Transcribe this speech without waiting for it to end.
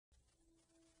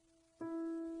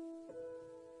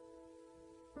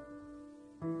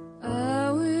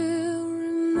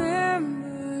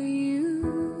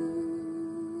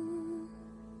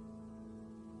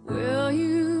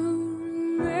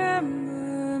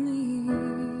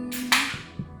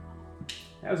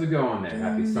How's it going there?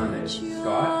 Happy Sunday. This is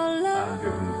Scott. I'm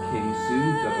drinking King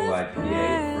Sue Double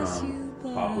IPA from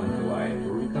Popland Goliath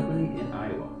Brewing Company in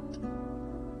Iowa.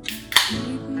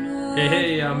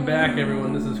 Hey, I'm back,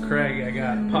 everyone. This is Craig. I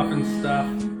got Puffin Stuff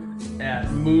at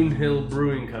Moonhill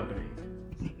Brewing Company.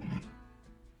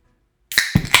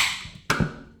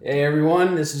 Hey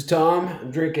everyone, this is Tom. I'm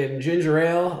drinking ginger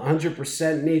ale,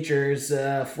 100% nature's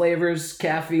flavors,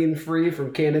 caffeine free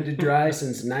from Canada Dry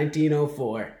since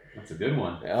 1904. That's a good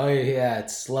one. Oh yeah,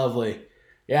 it's lovely.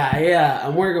 Yeah,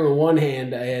 I'm working with one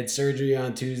hand. I had surgery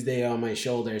on Tuesday on my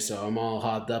shoulder, so I'm all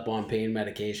hopped up on pain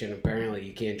medication. Apparently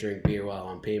you can't drink beer while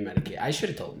on pain medication. I should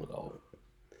have told him to go.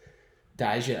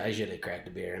 I should have cracked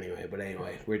a beer anyway, but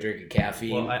anyway, we're drinking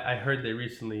caffeine. Well, I heard they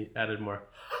recently added more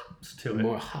hops to it.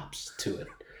 More hops to it.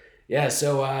 Yeah,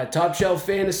 so Top Shelf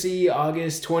Fantasy,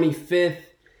 August 25th,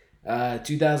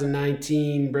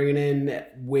 2019, bringing in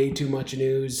way too much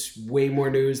news, way more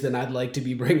news than I'd like to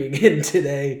be bringing in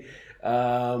today.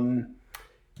 You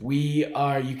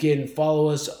can follow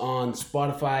us on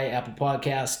Spotify, Apple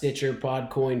Podcasts, Stitcher,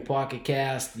 Podcoin, Pocket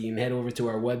Cast. You can head over to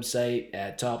our website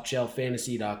at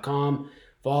topshelffantasy.com.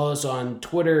 Follow us on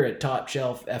Twitter at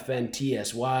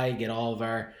TopShelfFNTSY. Get all of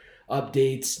our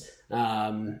updates.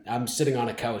 I'm sitting on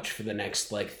a couch for the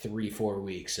next 3-4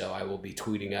 weeks, so I will be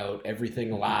tweeting out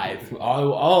everything live.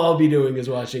 All I'll be doing is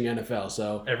watching NFL.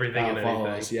 So everything and follow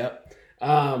anything. us. Yep.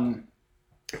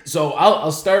 So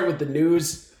I'll start with the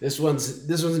news. This one's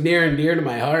near and dear to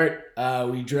my heart.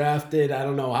 We drafted, I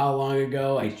don't know how long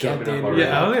ago. I kept in.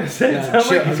 Yeah, I was gonna say it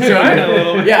sounds I'm like you're trying a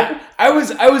little bit. Yeah, I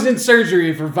was in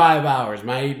surgery for 5 hours.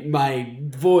 My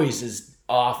voice is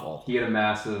awful. He had a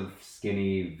massive,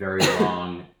 skinny, very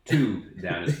long tube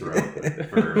down his throat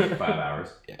for 5 hours.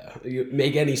 Yeah, you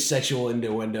make any sexual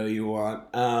innuendo you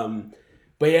want.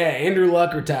 But yeah, Andrew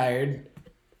Luck retired.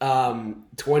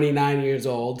 29 years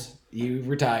old. He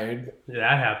retired. Yeah,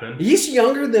 that happened. He's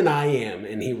younger than I am,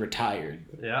 and he retired.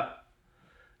 Yeah.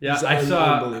 It's I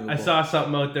unbelievable. saw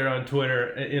something out there on Twitter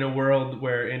in a world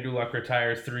where Andrew Luck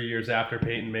retires 3 years after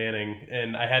Peyton Manning,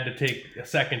 and I had to take a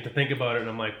second to think about it, and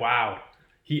I'm like, wow,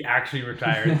 he actually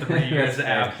retired 3 years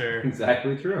after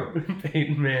Exactly true.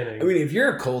 Peyton Manning. I mean, if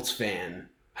you're a Colts fan,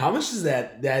 how much is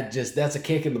that's a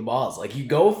kick in the balls? Like, you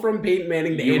go from Peyton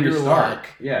Manning to You Andrew restart. Luck.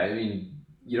 Yeah, I mean,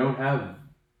 you don't have...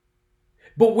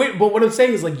 But what I'm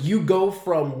saying is, you go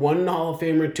from one Hall of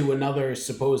Famer to another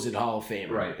supposed Hall of Famer,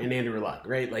 Right. And Andrew Luck,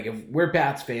 right? Like, if we're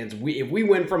Pats fans, if we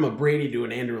went from a Brady to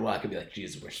an Andrew Luck, I'd be like,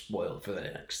 Jesus, we're spoiled for the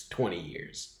next 20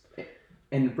 years.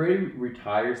 And Brady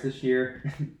retires this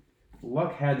year.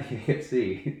 Luck had the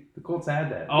AFC. The Colts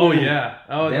had that. Oh, yeah.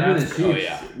 Oh, Them and the that's Chiefs,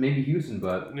 yeah. maybe Houston,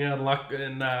 but Yeah, Luck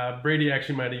and Brady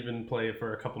actually might even play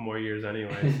for a couple more years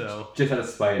anyway. So just out of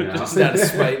spite now. Just out of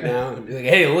spite now. Be like,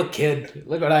 hey, look, kid,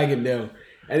 look what I can do.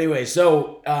 Anyway,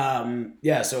 so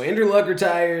so Andrew Luck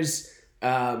retires.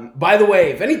 By the way,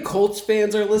 if any Colts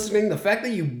fans are listening, the fact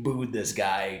that you booed this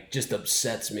guy just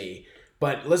upsets me.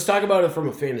 But let's talk about it from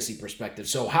a fantasy perspective.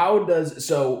 So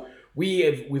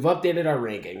we've updated our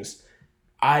rankings.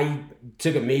 I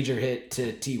took a major hit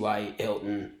to T.Y.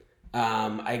 Hilton.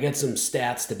 I get some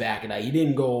stats to back it up. He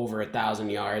didn't go over 1,000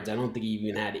 yards. I don't think he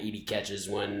even had 80 catches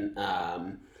when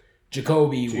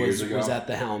Jacoby was at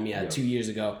the helm. Yeah, 2 years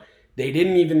ago. They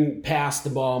didn't even pass the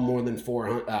ball more than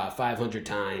 500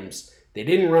 times. They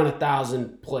didn't run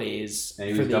 1,000 plays And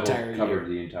he for was the entire year. covered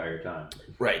the entire time.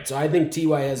 Right. So I think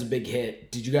T.Y. has a big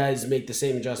hit. Did you guys make the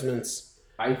same adjustments?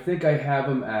 I think I have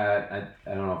him at...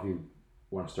 I don't know if you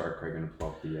want to start, Craig, and pull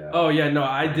up the... Oh yeah, no,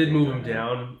 I did move him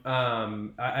down.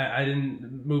 I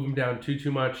didn't move him down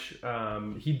too much.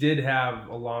 He did have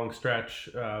a long stretch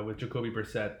with Jacoby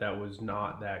Brissett that was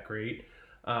not that great.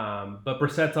 But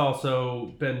Brissett's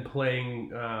also been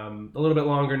playing a little bit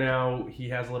longer now. He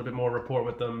has a little bit more rapport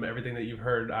with them. Everything that you've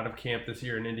heard out of camp this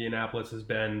year in Indianapolis has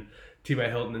been T.Y.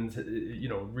 Hilton's,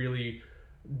 really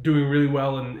doing really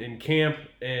well in camp,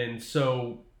 and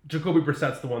so Jacoby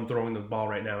Brissett's the one throwing the ball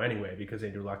right now anyway, because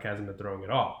Andrew Luck hasn't been throwing at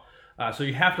all. So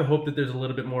you have to hope that there's a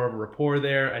little bit more of a rapport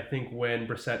there. I think when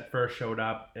Brissett first showed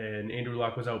up and Andrew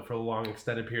Luck was out for a long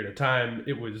extended period of time,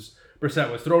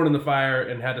 Brissett was thrown in the fire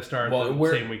and had to start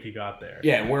the same week he got there.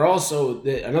 Yeah, we're also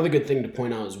another good thing to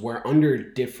point out is we're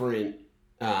under different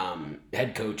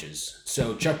head coaches.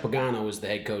 So Chuck Pagano was the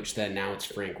head coach then. Now it's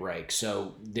Frank Reich.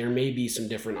 So there may be some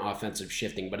different offensive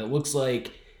shifting, but it looks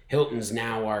like Hilton's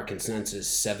now our consensus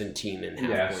 17.5.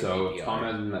 Yeah, so APR. Tom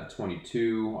has him at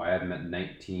 22. I have him at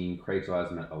 19. Craig has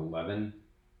him at 11.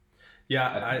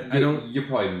 Yeah, I don't. You're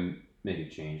probably make a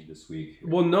change this week?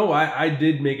 Well, no, I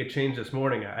did make a change this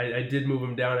morning. I did move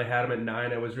him down. I had him at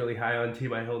 9. I was really high on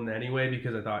T.Y. Hilton anyway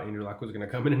because I thought Andrew Luck was going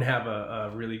to come in and have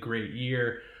a really great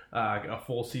year, a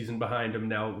full season behind him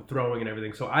now throwing and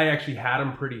everything. So I actually had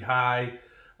him pretty high.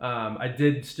 I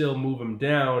did still move him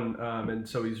down, and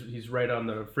so he's right on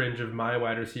the fringe of my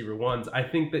wide receiver ones. I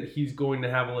think that he's going to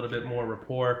have a little bit more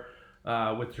rapport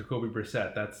with Jacoby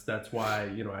Brissett. That's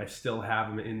why I still have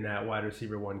him in that wide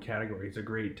receiver 1 category. He's a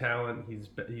great talent.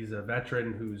 He's a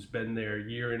veteran who's been there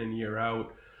year in and year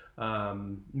out.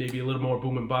 Maybe a little more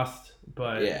boom and bust,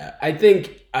 but yeah, I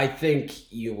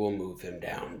think you will move him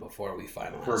down before we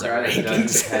finalize For a our guy that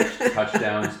does rankings. catch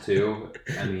touchdowns too,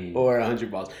 I mean, Or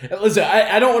 100 balls. Listen,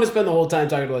 I don't want to spend the whole time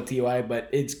talking about Ty, but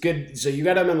it's good. So you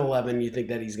got him at 11. You think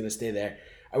that he's going to stay there.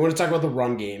 I want to talk about the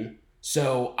run game.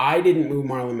 So I didn't move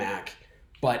Marlon Mack,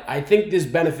 but I think this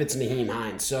benefits Nyheim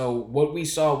Hines. So what we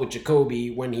saw with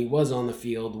Jacoby when he was on the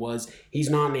field was he's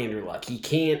not an Andrew Luck. He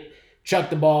can't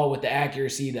chuck the ball with the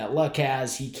accuracy that Luck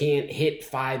has. He can't hit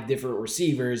 5 different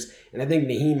receivers. And I think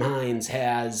Nyheim Hines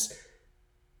has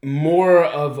more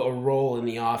of a role in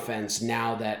the offense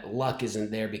now that Luck isn't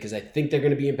there because I think they're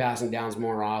going to be in passing downs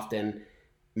more often.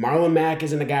 Marlon Mack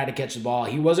isn't a guy to catch the ball.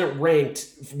 He wasn't ranked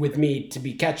with me to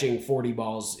be catching 40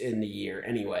 balls in the year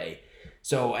anyway.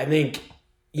 So I think,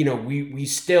 we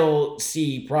still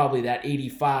see probably that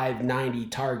 85, 90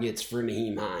 targets for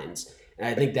Nyheim Hines. And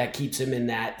I think that keeps him in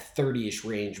that 30-ish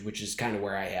range, which is kind of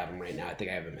where I have him right now. I think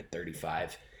I have him at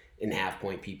 35 in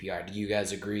half-point PPR. Do you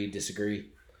guys agree, disagree?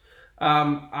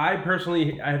 I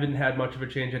personally haven't had much of a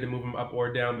change. I didn't move him up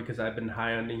or down because I've been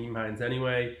high on Nyheim Hines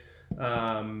anyway.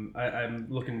 I'm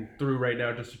looking through right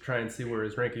now just to try and see where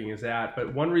his ranking is at.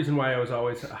 But one reason why I was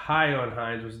always high on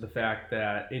Hines was the fact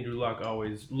that Andrew Luck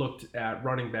always looked at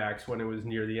running backs when it was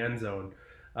near the end zone.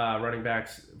 Running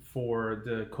backs for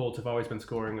the Colts have always been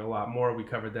scoring a lot more. We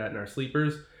covered that in our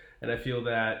sleepers. And I feel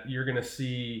that you're going to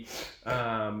see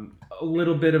a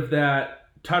little bit of that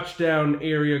touchdown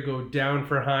area go down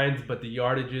for Hines, but the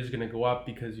yardage is going to go up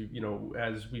because,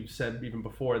 as we've said even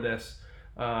before this,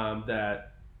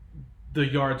 that the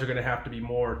yards are going to have to be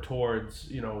more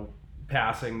towards,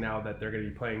 passing now that they're going to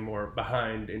be playing more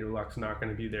behind. Andrew Luck's not going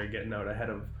to be there getting out ahead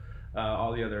of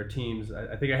all the other teams.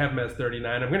 I think I have him as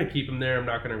 39. I'm going to keep him there. I'm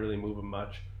not going to really move him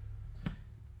much.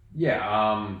 Yeah,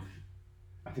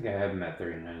 I think I have him at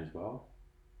 39 as well.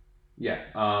 Yeah,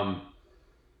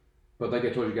 but like I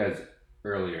told you guys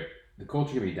earlier, the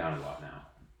Colts are going to be down a lot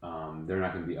now. They're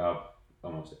not going to be up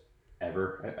almost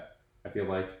ever, I feel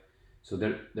like. So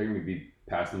they're going to be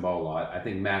passing the ball a lot. I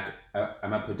think Mac, I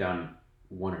might put down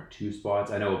 1 or 2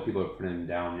 spots. I know people are putting him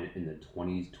down in the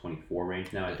 20s, 24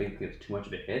 range now. I think it's too much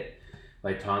of a hit.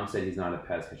 Like Tom said, he's not a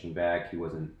pass catching back.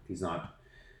 He's not.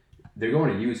 They're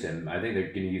going to use him. I think they're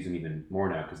going to use him even more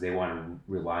now because they want to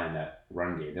rely on that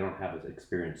run game. They don't have this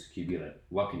experienced QB like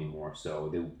Luck anymore. So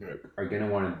they are going to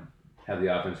want to have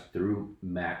the offense through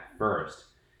Mac first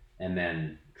and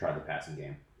then try the passing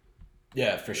game.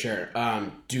 Yeah, for sure.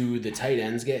 Do the tight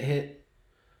ends get hit?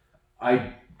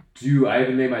 I do. I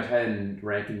haven't made my tight end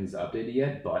rankings updated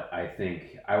yet, but I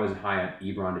think I was high on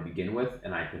Ebron to begin with,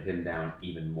 and I put him down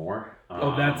even more.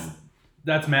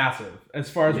 That's massive. As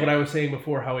far as what I was saying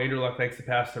before, how Andrew Luck likes to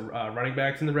pass to running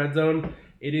backs in the red zone,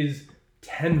 it is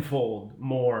tenfold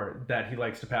more that he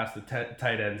likes to pass the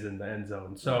tight ends in the end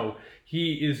zone. So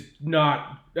he is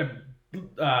not.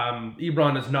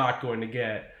 Ebron is not going to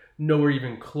get nowhere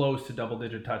even close to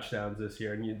double-digit touchdowns this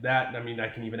year. And I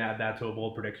can even add that to a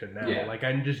bold prediction now. Yeah. Like,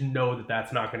 I just know that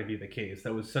that's not going to be the case.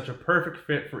 That was such a perfect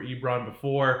fit for Ebron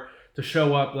before to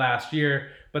show up last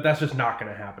year, but that's just not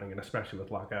going to happen, and especially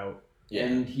with Luck out. Yeah.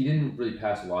 And he didn't really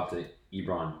pass a lot to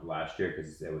Ebron last year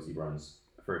because it was Ebron's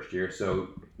first year. So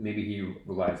maybe he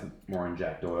relies more on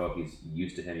Jack Doyle. He's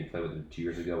used to him. He played with him 2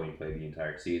 years ago when he played the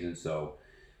entire season. So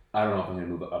I don't know if I'm going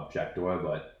to move up Jack Doyle,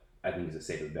 but I think he's a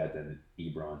safer bet than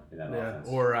Ebron in that offense.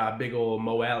 Or big old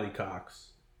Mo Alley Cox.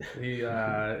 He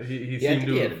seemed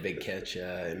to he had a big catch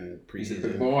in preseason.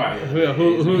 Good boy. Yeah.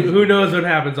 Who knows what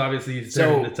happens? Obviously, he's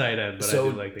turning the tight end, but I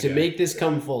do like the to guy. make this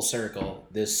come full circle,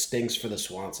 this stinks for the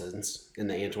Swansons in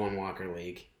the Antoine Walker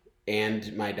League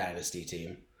and my dynasty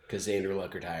team because Andrew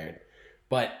Luck retired.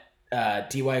 But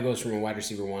Ty goes from a wide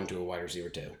receiver 1 to a wide receiver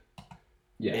 2.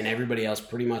 Yes. And everybody else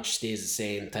pretty much stays the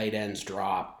same. Tight ends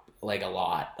drop like a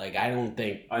lot. Like I don't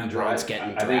think Ebron's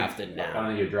getting drafted now. I don't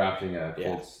think you're drafting a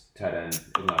Colts tight end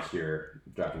unless you're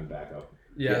drafting backup.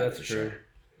 Yeah, that's for true. sure.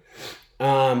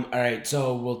 All right,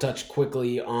 so we'll touch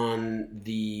quickly on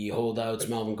the holdouts.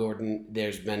 Melvin Gordon,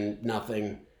 there's been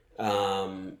nothing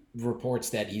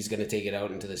reports that he's going to take it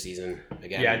out into the season.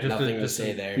 Again, Yeah, nothing to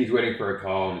say there. He's waiting for a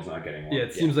call and he's not getting one. Yeah,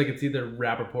 it seems like it's either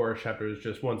Rappaport or Shepard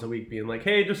just once a week being like,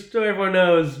 hey, just so everyone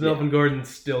knows, Melvin Gordon's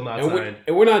still not signed.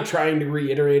 And we're not trying to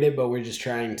reiterate it, but we're just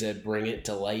trying to bring it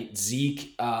to light.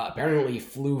 Zeke apparently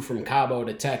flew from Cabo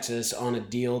to Texas on a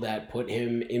deal that put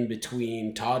him in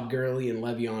between Todd Gurley and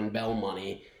Le'Veon Bell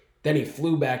money. Then he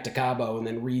flew back to Cabo and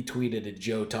then retweeted a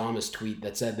Joe Thomas tweet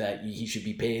that said that he should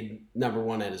be paid number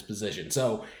one at his position.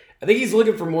 So I think he's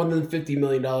looking for more than $50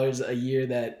 million a year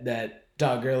that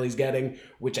Todd Gurley's getting,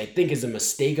 which I think is a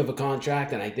mistake of a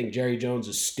contract, and I think Jerry Jones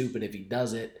is stupid if he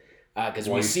does it, because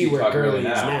we see where Gurley is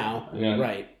now. I mean,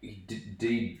 right. Did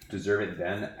he deserve it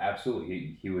then?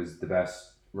 Absolutely. He was the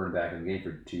best running back in the game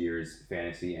for 2 years,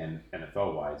 fantasy and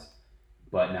NFL-wise.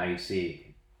 But now you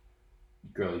see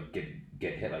Gurley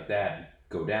get hit like that and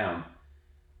go down.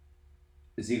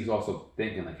 Zeke's also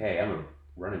thinking, like, hey, I'm a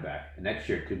running back, and next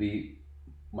year could be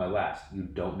my last. You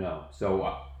don't know. So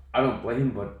I don't blame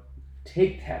him, but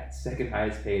take that second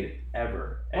highest paid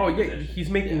ever. Oh, yeah, he's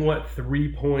making, what,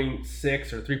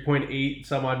 3.6 or 3.8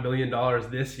 some odd $1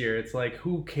 million this year. It's like,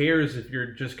 who cares if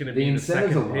you're just going to be the the second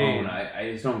incentives paid? alone,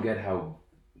 I just don't get how,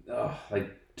 like,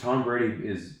 Tom Brady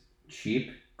is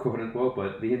cheap, quote unquote,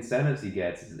 but the incentives he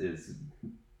gets is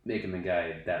making the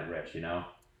guy that rich, you know?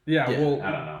 Yeah, well,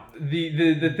 I don't know.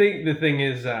 The thing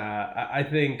is, I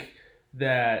think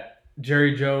that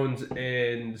Jerry Jones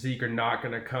and Zeke are not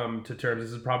going to come to terms.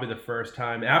 This is probably the first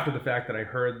time after the fact that I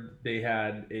heard they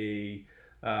had a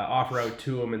offer out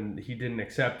to him and he didn't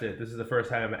accept it. This is the first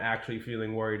time I'm actually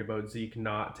feeling worried about Zeke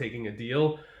not taking a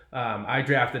deal. I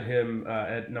drafted him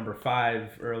at number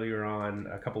 5 earlier on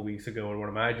a couple weeks ago in one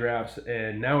of my drafts,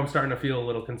 and now I'm starting to feel a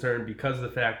little concerned because of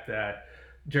the fact that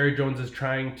Jerry Jones is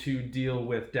trying to deal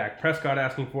with Dak Prescott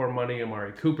asking for money.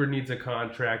 Amari Cooper needs a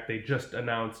contract. They just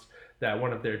announced that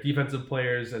one of their defensive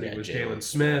players, and it was Jalen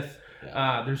Smith.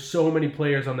 Yeah. There's so many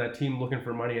players on that team looking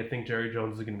for money. I think Jerry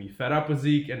Jones is going to be fed up with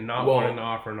Zeke and not wanting to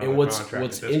offer another contract. And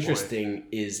what's interesting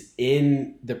is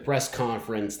in the press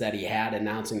conference that he had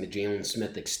announcing the Jalen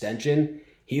Smith extension,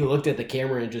 he looked at the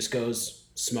camera and just goes,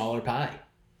 smaller pie.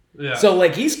 Yeah. So,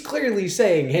 like, he's clearly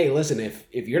saying, hey, listen, if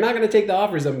you're not going to take the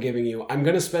offers I'm giving you, I'm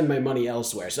going to spend my money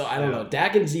elsewhere. So, I don't know.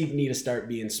 Dak and Zeke need to start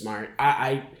being smart.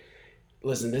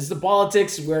 Listen, this is the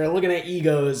politics. We're looking at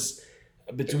egos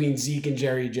between Zeke and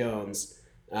Jerry Jones,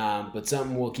 but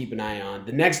something we'll keep an eye on.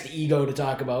 The next ego to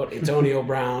talk about, Antonio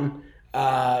Brown.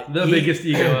 The biggest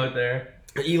ego out there.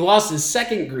 He lost his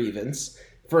second grievance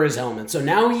for his helmet. So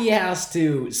now he has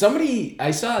to...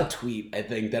 I saw a tweet, I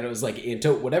think, that it was like,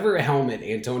 whatever helmet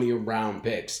Antonio Brown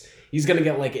picks, he's going to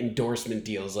get, like, endorsement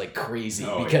deals like crazy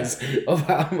because of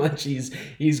how much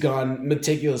he's gone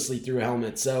meticulously through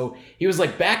helmets. So he was,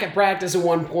 like, back at practice at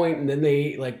one point, and then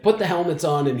they, like, put the helmets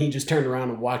on, and he just turned around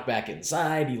and walked back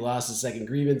inside. He lost his second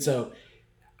grievance. So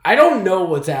I don't know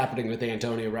what's happening with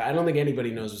Antonio Brown. I don't think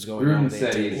anybody knows what's going on with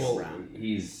Antonio Brown.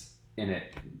 He's in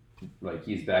it. Like,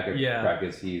 he's back at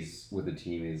practice. He's with the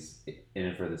team. He's in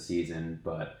it for the season.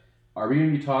 But are we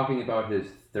going to be talking about his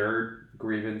third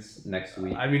grievance next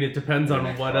week? I mean, it depends on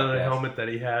what other helmet that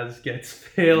he has gets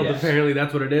failed. Yes. Apparently,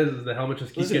 that's what it is the helmet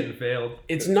just keeps getting failed.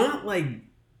 It's not like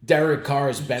Derek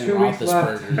Carr's Ben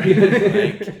Roethlisberger.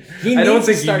 He I don't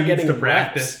think to start he needs getting to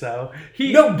practice, though.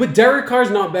 No, but Derek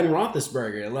Carr's not Ben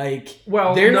Roethlisberger.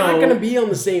 They're not going to be on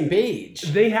the same page.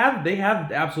 They have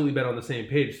absolutely been on the same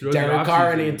page. Derek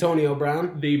Carr and Antonio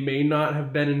Brown? They may not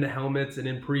have been in the helmets and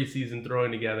in preseason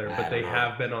throwing together, but they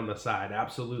have been on the side.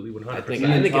 Absolutely, 100%.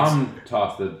 I think Tom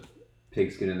tossed the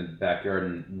pigskin in the backyard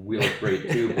and wheel it great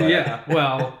too. But yeah,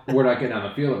 well, we're not getting on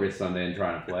the field every Sunday and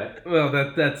trying to play. Well,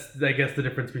 that's I guess the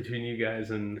difference between you guys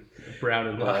and Brown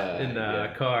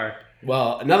and Carr.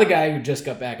 Well, another guy who just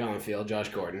got back on the field, Josh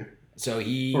Gordon. So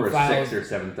he for a 6th or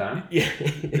 7th time. Yeah,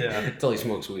 until he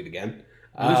smokes weed again.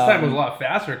 This time was a lot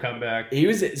faster comeback. He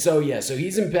was so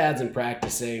he's in pads and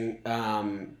practicing.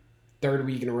 3rd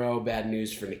week in a row, bad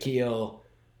news for Nikhil.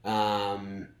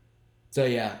 So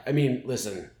yeah, I mean,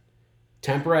 listen.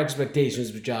 Temper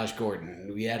expectations with Josh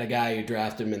Gordon. We had a guy who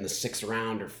drafted him in the 6th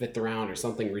round or 5th round or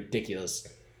something ridiculous.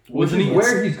 Wasn't he?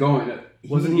 Where he's going?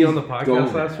 Wasn't he on the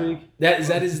podcast last week? Is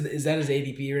that his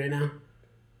ADP right now?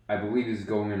 I believe he's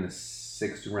going in the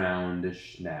 6th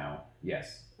roundish now.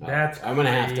 Yes. I'm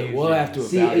gonna have to. We'll have to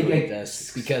evaluate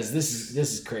this because this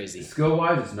is crazy. Skill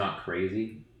wise, it's not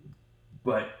crazy,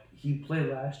 but he played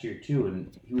last year too,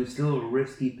 and he was still a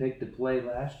risky pick to play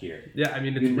last year. Yeah, I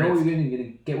mean, it's you're going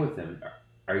to get with him.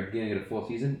 Are you going to get a full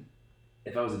season?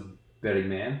 If I was a betting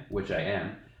man, which I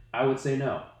am, I would say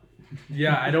no.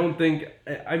 Yeah, I don't think.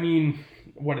 I mean,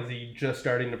 what is he just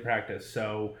starting to practice?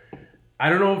 So I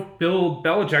don't know if Bill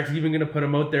Belichick's even going to put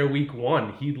him out there week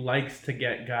 1. He likes to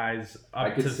get guys up I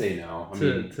could to say no.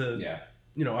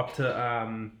 up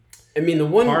to I mean, the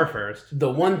one par first. The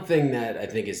one thing that I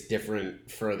think is different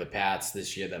for the Pats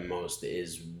this year than most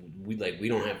is we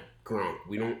don't have Gronk.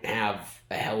 We don't have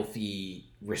a healthy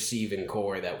receiving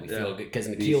core that we feel good because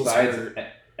N'Keal's Besides hurt.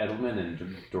 Edelman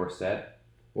and Dorsett,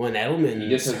 When Edelman he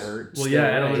just is has- hurt. Well, still,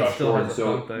 yeah, right? Edelman Josh still Gordon, has a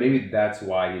so thumb thing. maybe that's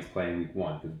why he's playing week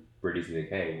 1. Because Brady's like,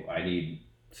 hey, I need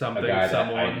Something, a guy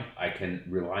someone. that I can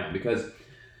rely on, because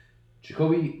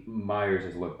Jacoby Myers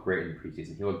has looked great in the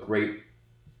preseason. He looked great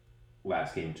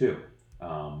last game too.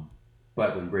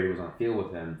 But when Brady was on the field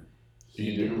with him,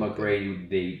 he didn't look great.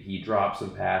 He dropped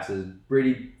some passes.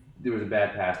 Brady, there was a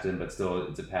bad pass to him, but still,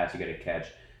 it's a pass you got to catch.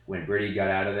 When Brady got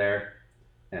out of there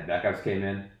and the backups came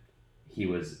in, he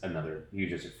was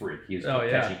just a freak. He was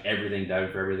catching everything,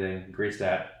 diving for everything. Great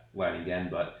stat line again,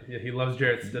 but Yeah, he loves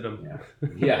Jarrett Stidham.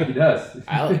 yeah, he does.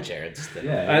 I like Jared Stidham.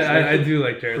 Yeah, I do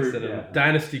like Jarrett For- Stidham. yeah.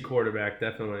 Dynasty quarterback,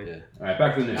 definitely. Yeah. All right,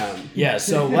 back to the news.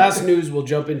 So last news, we'll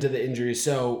jump into the injuries.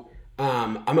 So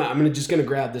I'm just gonna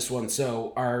grab this one.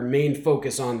 So our main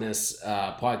focus on this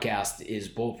podcast is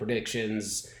bowl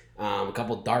predictions, a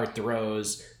couple dart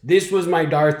throws. This was my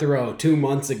dart throw 2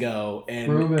 months ago,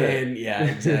 Prove it. and yeah,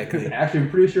 exactly. Actually, I'm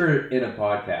pretty sure in a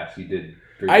podcast you did.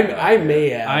 I may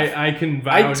have. I can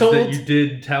vouch that you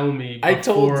did tell me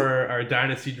before our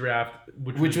dynasty draft,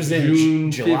 which was in June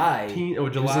July. 15, or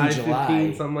It was in July July.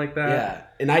 15, something like that. Yeah,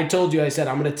 and I told you, I said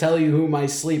I'm gonna tell you who my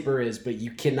sleeper is, but you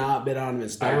cannot bet on him.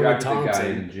 It's I Darwin drafted the guy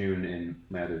Thompson. in June in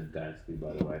my other dynasty,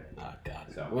 by the way. Oh God!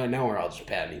 So. Well, now we're all just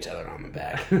patting each other on the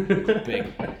back. Big,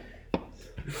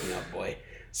 boy.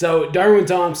 So Darwin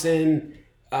Thompson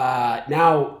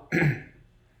now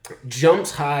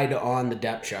jumps high on the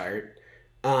depth chart.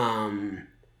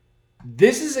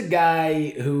 This is a guy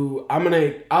who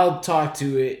I'll talk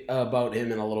to it about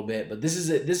him in a little bit, but this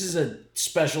is a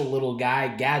special little guy,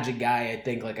 gadget guy. I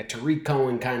think like a Tariq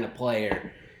Cohen kind of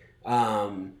player.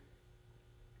 But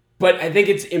I think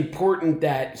it's important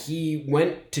that he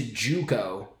went to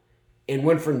JUCO and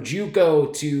went from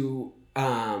JUCO to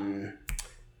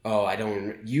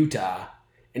Utah.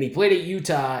 And he played at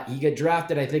Utah. He got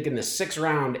drafted, I think, in the 6th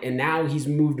round, and now he's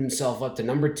moved himself up to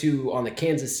number 2 on the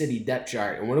Kansas City depth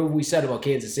chart. And what have we said about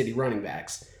Kansas City running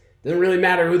backs? Doesn't really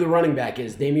matter who the running back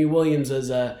is. Damian Williams is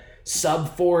a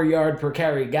sub 4 yard per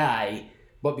carry guy,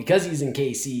 but because he's in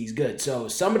KC, he's good. So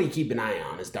somebody keep an eye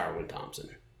on is Darwin Thompson.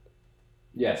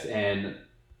 Yes, and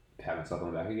pat myself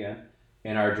on the back again.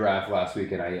 In our draft last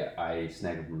week, and I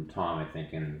snagged him from Tom, I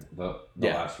think, in the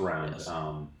last round. Yes.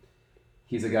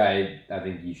 He's a guy I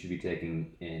think you should be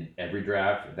taking in every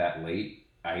draft that late.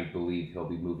 I believe he'll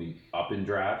be moving up in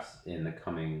drafts in the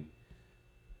coming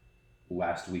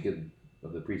last week of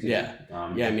the preseason. Yeah.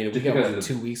 I mean, we got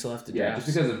 2 weeks left to draft.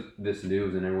 Just because of this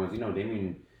news and everyone's,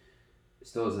 Damien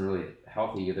still isn't really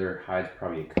healthy either. Hyde's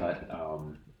probably a cut.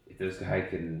 If this guy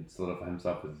can solidify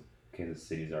himself as Kansas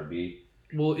City's RB,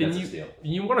 Well, that's and a steal.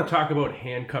 you want to talk about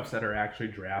handcuffs that are actually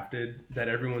drafted, that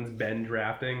everyone's been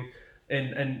drafting.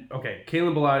 And okay,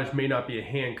 Kalen Ballage may not be a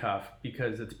handcuff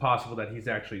because it's possible that he's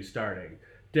actually starting.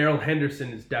 Darrell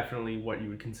Henderson is definitely what you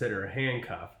would consider a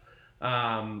handcuff.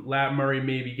 Lat Murray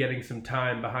may be getting some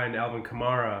time behind Alvin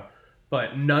Kamara,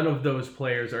 but none of those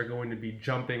players are going to be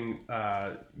jumping,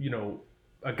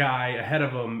 a guy ahead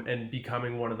of him and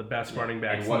becoming one of the best running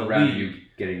backs And in what the round league. are you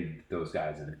getting those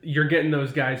guys in? You're getting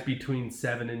those guys between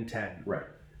 7 and 10. Right.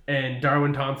 And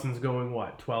Darwin Thompson's going,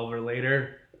 12 or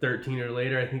later? 13 or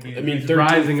later? I think he's 13th,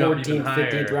 rising 14th, up even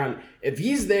higher. 15th round. If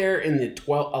he's there in the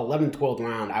 11th, 12th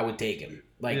round, I would take him.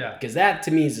 Yeah. Because that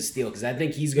to me is a steal. Because I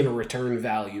think he's going to return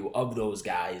value of those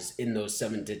guys in those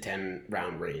 7 to 10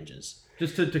 round ranges.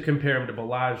 Just to compare him to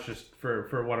Ballage, just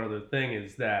for one other thing,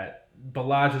 is that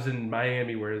Ballage is in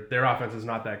Miami where their offense is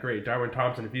not that great. Darwin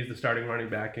Thompson, if he's the starting running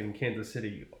back in Kansas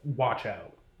City, watch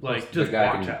out. The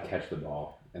guy watch can out. catch the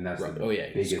ball, and that's Right. the Oh, yeah,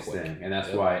 he's biggest quick. thing. And that's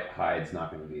why Hyde's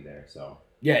not going to be there. So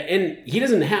Yeah, and he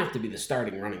doesn't have to be the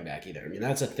starting running back either. I mean,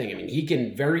 that's a thing. I mean, he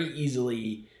can very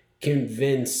easily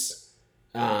convince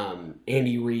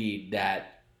Andy Reid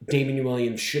that Damian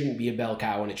Williams shouldn't be a bell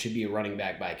cow and it should be a running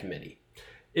back by committee.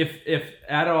 If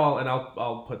at all, and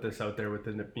I'll put this out there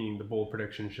within it being the bold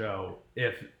prediction show,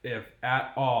 if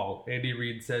at all Andy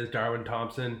Reid says Darwin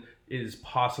Thompson is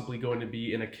possibly going to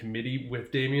be in a committee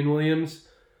with Damian Williams,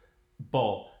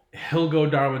 he'll go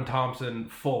Darwin Thompson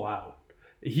full out.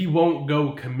 He won't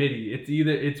go committee.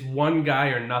 It's one guy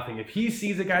or nothing. If he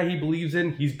sees a guy he believes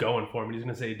in, he's going for him. And he's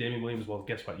going to say, Damian Williams, well,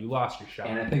 guess what? You lost your shot.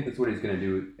 And I think that's what he's going to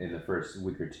do in the first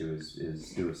week or two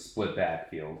is do a split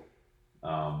backfield.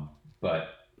 But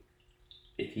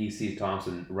if he sees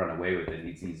Thompson run away with it,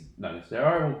 he's not going to say,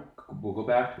 all right, we'll go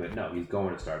back to it. No, he's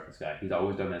going to start this guy. He's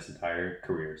always done this entire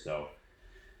career, so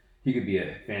he could be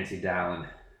a fantasy Dallin.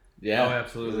 Yeah. Oh,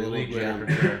 absolutely. Little League winner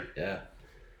gem. for sure. Yeah.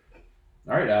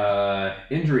 All right,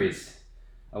 injuries.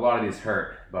 A lot of these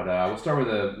hurt, but we'll start with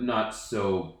a not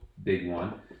so big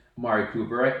one. Amari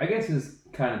Cooper, I guess, is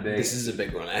kind of big. This is a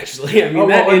big one, actually. I mean,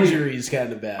 that injury is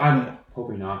kind of bad. I'm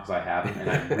hoping not, because I haven't, and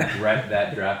I regret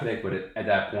that draft pick, but at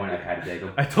that point, I had to take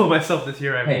him. I told myself this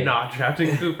year I'm not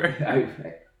drafting Cooper.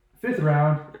 5th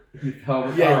round, he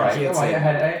fell. Yeah, all right, you can't I say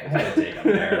had to take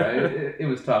him there. It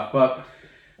was tough, but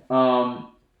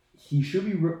he should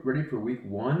be ready for week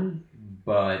 1,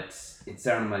 but it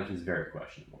sounded like he's very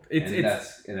questionable. And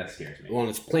that scares me. Well, and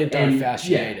it's plantar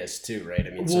fasciitis too, right? I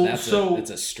mean, it's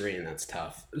a strain that's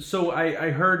tough. So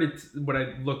I heard it's when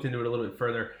I looked into it a little bit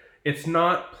further. It's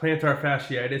not plantar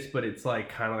fasciitis, but it's like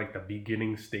kind of like the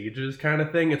beginning stages kind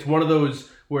of thing. It's one of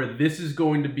those where this is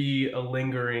going to be a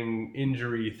lingering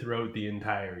injury throughout the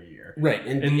entire year. Right,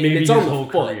 and maybe it's on his the whole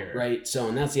foot, career. right? So,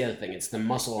 and that's the other thing. It's the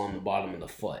muscle on the bottom of the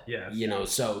foot. Yes. You know,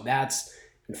 so that's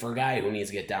for a guy who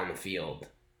needs to get down the field.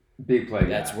 Big play.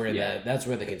 That's where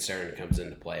the concern comes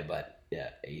into play. But yeah,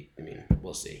 I mean,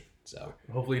 we'll see. So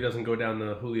hopefully he doesn't go down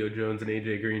the Julio Jones and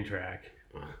AJ Green track.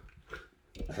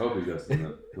 I hope he goes to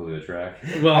the Julio track.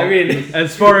 Well, I mean,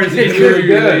 as far as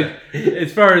injury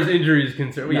is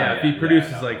concerned, No, if he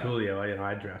produces Julio,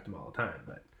 I'd draft him all the time.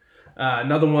 But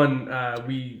another one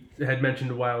we had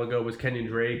mentioned a while ago was Kenyon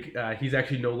Drake. He's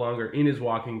actually no longer in his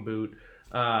walking boot,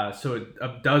 so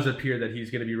it does appear that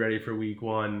he's going to be ready for week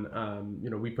 1.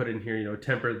 We put in here,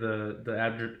 temper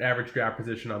the average draft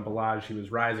position on Balaj. He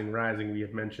was rising. We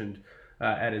have mentioned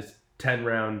at his 10th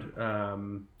round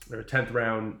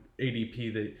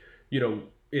ADP that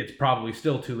it's probably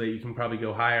still too late. You can probably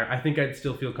go higher. I think I'd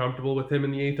still feel comfortable with him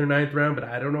in the 8th or 9th round, but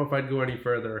I don't know if I'd go any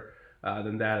further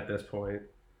than that at this point.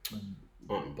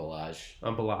 on Balaj.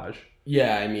 On Balaj.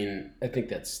 Yeah, I mean, I think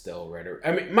that's still right.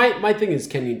 I mean, my thing is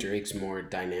Kenyon Drake's more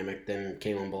dynamic than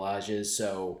Kalen Balaj is,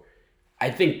 so I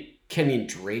think Kenyon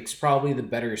Drake's probably the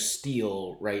better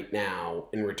steal right now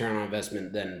in return on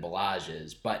investment than Balaj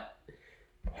is, but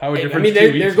how I mean,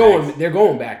 they're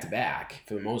going back to back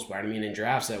for the most part. I mean, in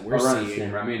drafts that we're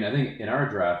seeing, I mean, I think in our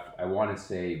draft, I want to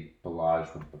say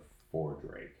Balaj went before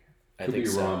Drake. Could be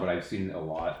wrong, but I've seen a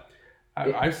lot.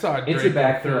 I saw Drake. It's a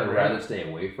backfield I'd rather stay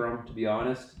away from, to be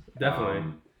honest.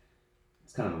 Definitely.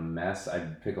 It's kind of a mess.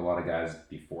 I'd pick a lot of guys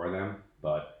before them,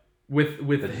 but with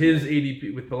his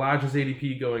ADP, with Balaj's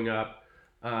ADP going up,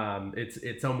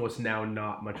 it's almost now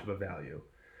not much of a value.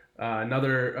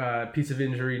 Another piece of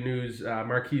injury news: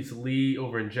 Marquise Lee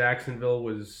over in Jacksonville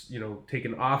was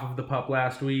taken off of the PUP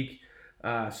last week.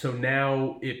 So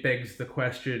now it begs the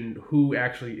question: who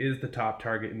actually is the top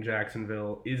target in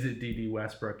Jacksonville? Is it D.D.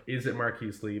 Westbrook? Is it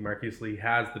Marquise Lee? Marquise Lee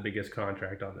has the biggest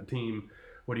contract on the team.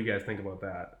 What do you guys think about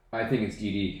that? I think it's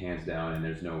D.D. hands down, and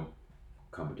there's no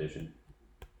competition.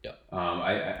 Yeah.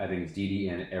 I think it's D.D.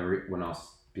 and everyone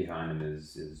else behind him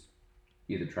is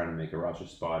either trying to make a roster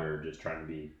spot or just trying to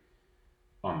be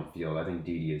on the field. I think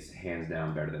D.D. is hands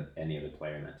down better than any other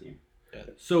player in that team. Yeah.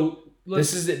 So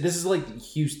this is like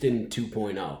Houston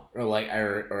 2.0,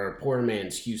 or a poor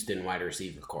man's Houston wide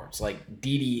receiver corps. Like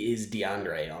D.D. is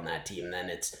DeAndre on that team. Then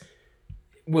it's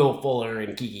Will Fuller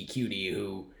and Kiki Cutie,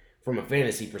 who, from a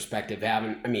fantasy perspective,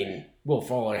 Will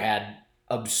Fuller had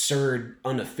absurd,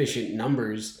 inefficient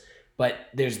numbers, but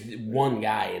there's one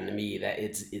guy in me that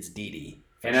it's D.D.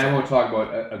 And I won't talk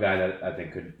about a guy that I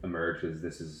think could emerge, because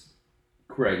this is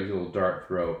Craig's little dart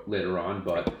throw later on,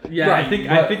 but yeah, right,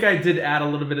 I think I did add a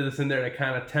little bit of this in there to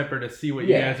kind of temper to see what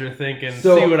you guys are thinking,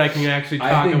 see what I can actually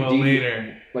talk about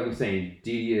later. Like I'm saying,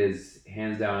 D.D. is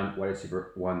hands down wide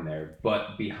receiver 1 there,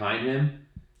 but behind him,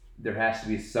 there has to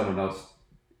be someone else.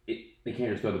 They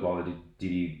can't just throw the ball to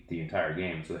D.D. the entire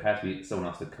game, so there has to be someone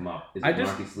else to come up. Is it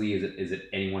Marquise Lee? Is it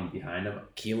anyone behind him?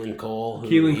 Keelan Cole.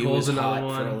 Keelan Cole's another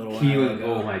one. For a little Keelan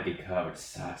Cole might get covered.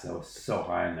 Sucks. I was so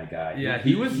high on that guy. Yeah,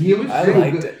 he was. I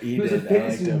liked it. He was a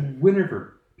fantasy winner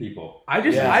for people.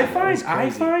 I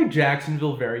find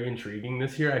Jacksonville very intriguing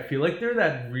this year. I feel like they're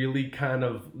that really kind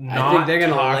of not I think they're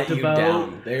gonna talked let you about.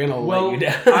 down. They're gonna let you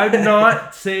down. I'm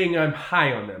not saying I'm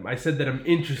high on them. I said that I'm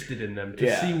interested in them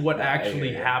to see what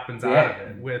actually happens out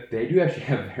of it. They do actually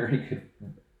have very good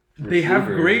receivers. They have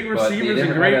great receivers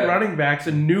and great running backs,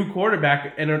 a new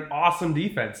quarterback, and an awesome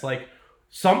defense. Like,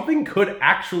 something could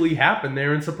actually happen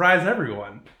there and surprise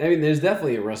everyone. I mean, there's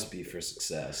definitely a recipe for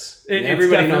success.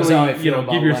 Everybody knows how I feel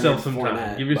about Give yourself some Fournette,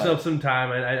 time. Give yourself some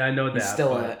time. I know that. He's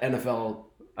still an NFL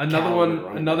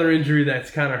Another injury that's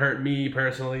kind of hurt me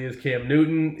personally is Cam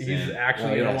Newton. He's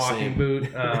actually in a walking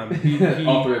boot.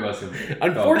 All three of us have.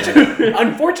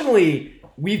 Unfortunately,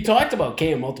 we've talked about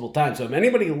Cam multiple times. So if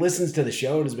anybody listens to the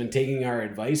show and has been taking our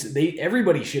advice,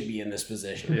 everybody should be in this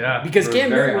position. Yeah, because we're Cam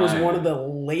very Newton was high. one of the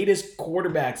latest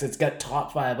quarterbacks that's got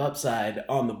top 5 upside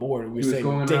on the board. We He was say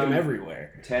going take him around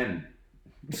everywhere. 10.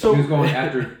 So He was going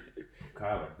after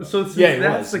Kyler. So since Yeah,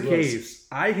 that's the he was. case,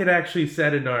 I had actually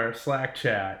said in our Slack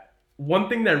chat, one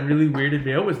thing that really weirded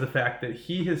me out was the fact that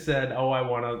he has said, "Oh, I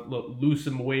want to lose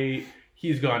some weight."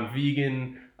 He's gone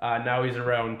vegan. Now he's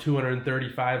around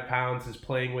 235 pounds. His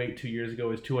playing weight 2 years ago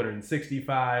was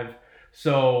 265.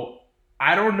 So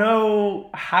I don't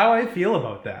know how I feel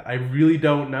about that. I really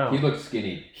don't know. He looked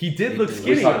skinny. He did look did.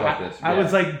 skinny. We talked about this. I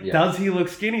was like, Yeah. does he look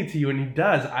skinny to you? And he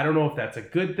does. I don't know if that's a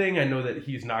good thing. I know that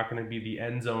he's not going to be the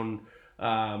end zone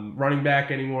running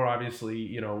back anymore.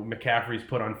 Obviously, McCaffrey's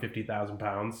put on 50,000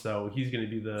 pounds, so he's going to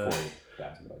be the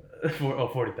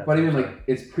 40,000. But even like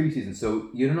it's preseason, so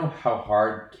you don't know how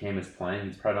hard Cam is playing.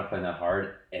 He's probably not playing that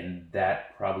hard, and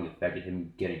that probably affected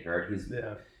him getting hurt.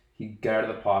 He got out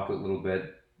of the pocket a little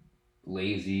bit,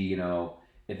 lazy.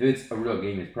 If it's a real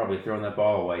game, he's probably throwing that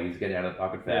ball away. He's getting out of the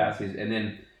pocket fast. And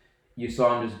then you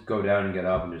saw him just go down and get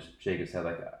up and just shake his head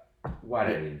like that. Why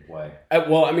did he even play?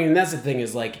 Well, I mean, that's the thing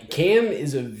is like Cam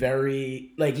is a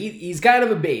very he's kind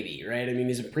of a baby, right? I mean,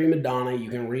 he's a prima donna.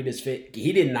 You can read his fit.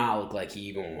 He did not look like he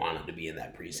even wanted to be in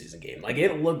that preseason game. Like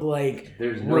it looked like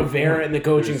There's no Rivera point. and the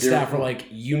coaching There's zero staff were point. like,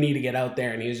 "You need to get out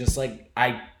there," and he was just like,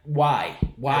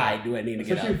 Why do I need to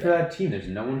get Especially out for there?" that team, there's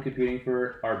no one competing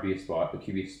for RB spot, the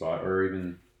QB spot, or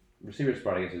even receiver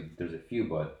spot. I guess there's a few,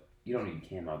 but you don't need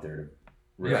Cam out there to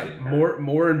really get hurt.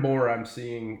 more and more I'm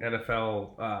seeing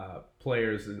NFL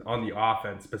players on the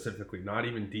offense specifically, not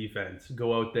even defense,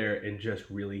 go out there and just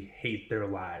really hate their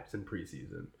lives in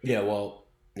preseason. Yeah,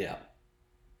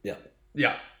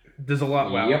 there's a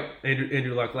lot. Wow, Yep.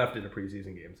 Andrew Luck left in a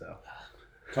preseason game, so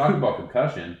Talking about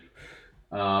concussion,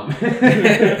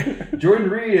 Jordan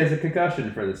Reed has a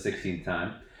concussion for the 16th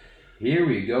time. Here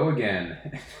we go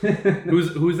again.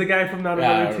 who's the guy from Not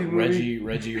Another Teen Movie?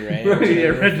 Reggie Ray. Yeah,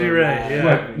 Reggie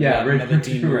Ray, yeah. Another Reggie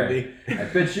teen Ray. movie. I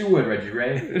bet you would, Reggie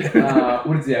Ray.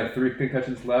 What does he have? 3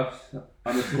 concussions left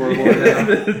on the scoreboard now?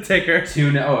 The ticker.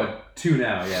 2 now. Oh, 2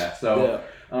 now, yeah. So,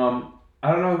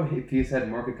 I don't know if he's had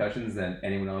more concussions than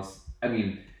anyone else. I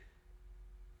mean,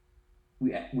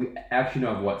 we actually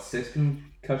know of 6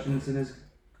 concussions in his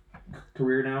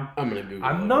career now. I'm gonna Google.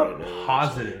 I'm it not right now,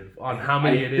 positive on how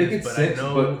many it is, but 6, I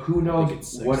know. but who I think knows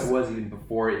it's what 6. it was even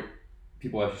before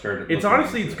people actually started. It's looking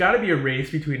honestly, into it's it. got to be a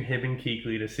race between him and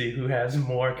Kuechly to see who has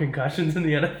more concussions in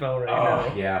the NFL right Oh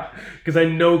now. yeah. Because I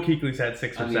know Kuechly's had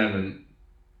 6 or I 7. mean,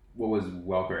 what was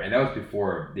Welker? And that was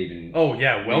before they even. Oh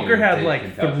yeah, Welker even had did like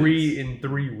concussions. 3 in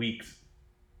 3 weeks.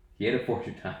 He had a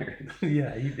fortune tire.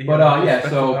 Yeah, he But, had a yeah,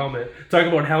 special so- helmet. Talk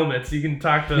about helmets. You can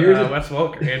talk to Here's a- Wes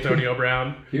Welker, Antonio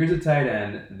Brown. Here's a tight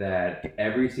end that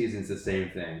every season's the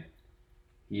same thing.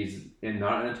 He's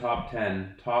not in the top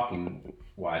 10 talking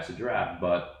wise to draft,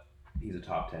 but he's a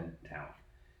top 10 talent.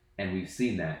 And we've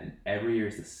seen that, and every year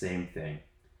it's the same thing.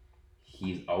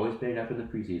 He's always been up in the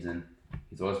preseason.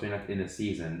 He's always been up in the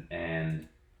season, and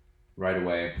right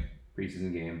away,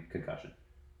 preseason game, concussion.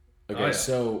 Okay, Oh, yeah.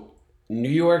 so New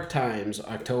York Times,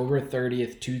 October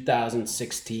 30th,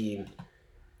 2016.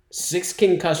 6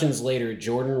 concussions later,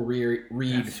 Jordan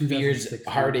Reed That's fears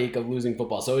 2016. heartache of losing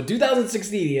football. So in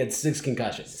 2016, he had 6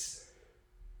 concussions.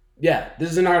 Yeah,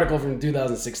 this is an article from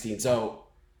 2016. So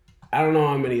I don't know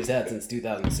how many he's had since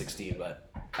 2016, but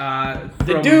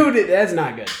the dude, that's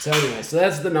not good. So anyway, so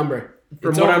that's the number.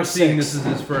 From It's what over I'm seeing, 6. this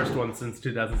is his first one since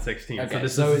 2016. Okay, So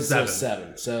this so is it's 7.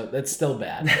 7. So that's still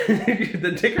bad.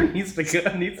 The ticker needs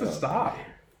to stop.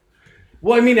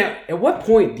 Well, I mean, at what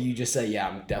point do you just say, "Yeah,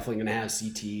 I'm definitely gonna have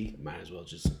CT"? Might as well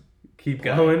just. Keep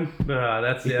going.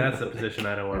 That's the position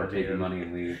I don't Or want to take be the in. money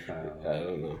and leave. I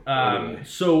don't know. Anyway.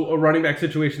 So a running back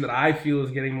situation that I feel is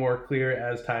getting more clear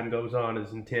as time goes on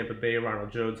is in Tampa Bay.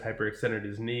 Ronald Jones hyperextended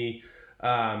his knee.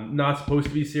 Not supposed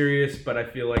to be serious, but I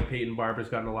feel like Peyton Barber's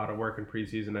gotten a lot of work in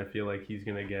preseason. I feel like he's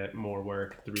going to get more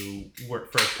work through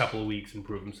first couple of weeks and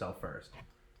prove himself first.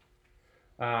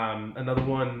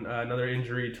 Another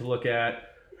injury to look at.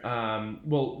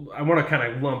 Well, I want to kind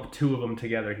of lump 2 of them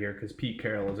together here because Pete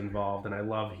Carroll is involved, and I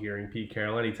love hearing Pete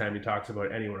Carroll anytime he talks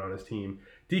about anyone on his team.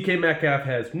 DK Metcalf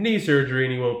has knee surgery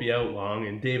and he won't be out long,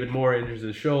 and David Moore injures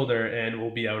his shoulder and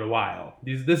will be out a while.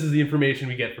 This is the information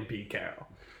we get from Pete Carroll.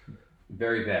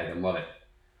 Very bad. I love it.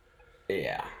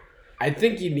 Yeah. I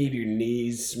think you need your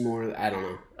knees more. I don't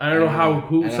know. I don't know how I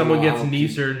don't someone know gets how knee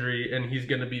pe- surgery and he's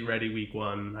going to be ready week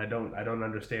 1. I don't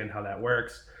understand how that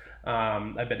works.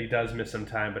 I bet he does miss some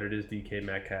time, but it is DK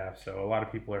Metcalf, so a lot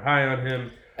of people are high on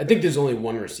him. I think there's only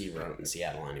one receiver out in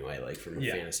Seattle anyway, like from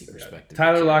a fantasy perspective.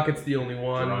 Tyler Lockett's the only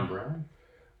one. Jerron Brown?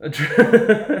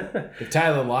 If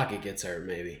Tyler Lockett gets hurt,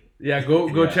 maybe. Yeah,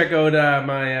 go check out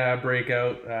my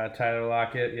breakout, Tyler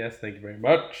Lockett. Yes, thank you very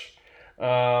much.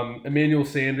 Emmanuel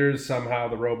Sanders, somehow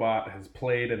the robot has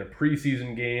played in a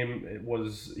preseason game.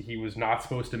 He was not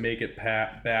supposed to make it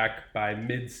back by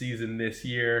mid-season this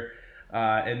year.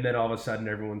 And then all of a sudden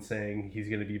everyone's saying he's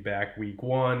going to be back week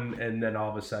 1. And then all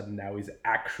of a sudden now he's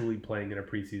actually playing in a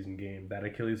preseason game. That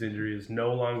Achilles injury is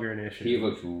no longer an issue. He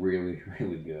looks really,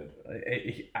 really good.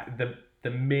 The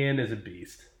man is a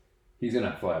beast. He's going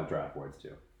to fly out draft boards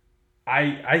too.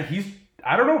 I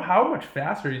don't know how much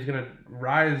faster he's going to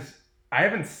rise. I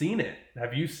haven't seen it.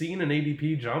 Have you seen an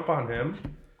ADP jump on him?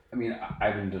 I mean, I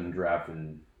haven't done a draft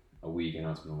in a week. I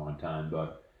know it's been a long time,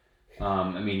 but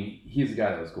I mean, he's a guy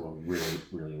that was going really,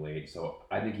 really late. So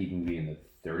I think he can be in the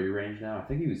 30 range now. I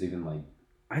think he was even like.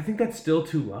 I think that's still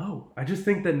too low. I just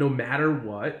think that no matter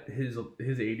what, his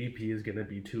ADP is going to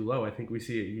be too low. I think we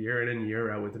see it year in and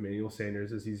year out with Emmanuel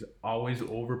Sanders as he's always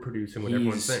overproducing what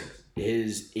everyone thinks.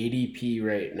 His ADP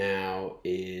right now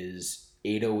is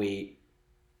 808,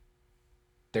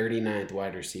 39th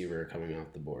wide receiver coming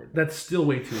off the board. That's still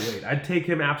way too late. I'd take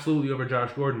him absolutely over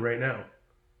Josh Gordon right now.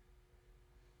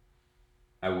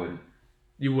 I wouldn't.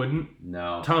 You wouldn't?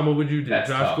 No. Tom, what would you do? That's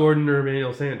Josh tough. Gordon or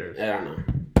Emmanuel Sanders? I don't know.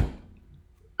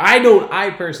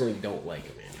 I personally don't like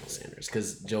Emmanuel Sanders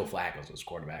because Joe Flacco's his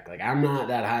quarterback. Like, I'm not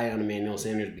that high on Emmanuel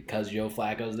Sanders because Joe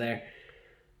Flacco's there.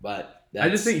 But I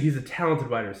just think he's a talented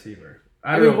wide receiver.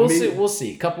 I mean, we'll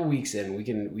see. A couple weeks in, we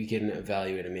can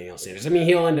evaluate Emmanuel Sanders. I mean,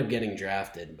 he'll end up getting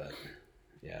drafted, but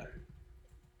yeah.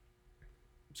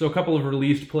 So a couple of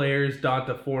released players,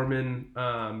 Donta Foreman,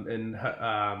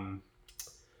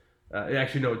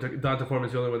 actually no, Donta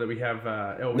Foreman's the only one that we have.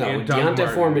 And Doug Deontay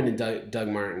Martin. Foreman and Doug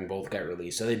Martin both got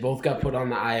released. So they both got put on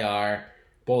the IR.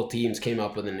 Both teams came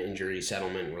up with an injury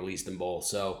settlement and released them both.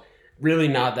 So really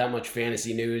not that much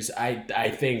fantasy news. I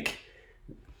think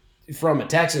from a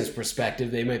Texans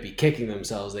perspective, they might be kicking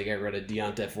themselves. They got rid of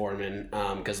Deontay Foreman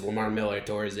because Lamar Miller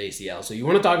tore his ACL. So you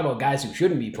want to talk about guys who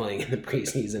shouldn't be playing in the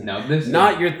preseason. Now, this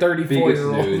not your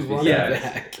 34-year-old news running besides-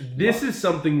 back. This is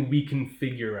something we can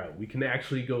figure out. We can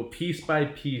actually go piece by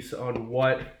piece on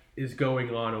what is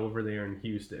going on over there in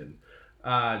Houston.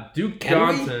 Duke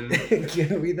Johnson.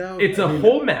 Can we though? It's a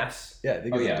whole mess. Yeah, I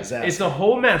think it's a disaster. It's a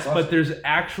whole mess, but there's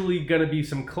actually going to be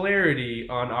some clarity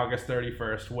on August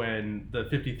 31st when the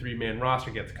 53-man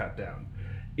roster gets cut down.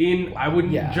 I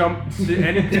wouldn't jump to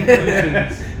any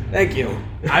conclusions. Thank you.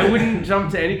 I wouldn't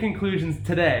jump to any conclusions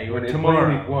today or When they tomorrow.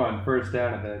 play week 1, first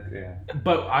down at that, yeah.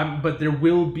 But there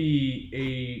will be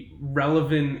a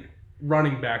relevant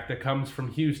running back that comes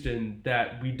from Houston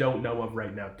that we don't know of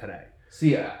right now today.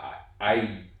 See,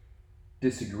 I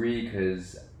disagree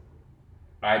because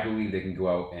I believe they can go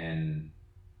out and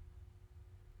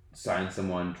sign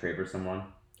someone, trade for someone.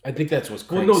 I think that's what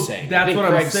Craig's saying. That's what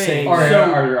I'm saying. All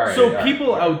right, So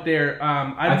people out there,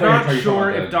 I'm I thought not you were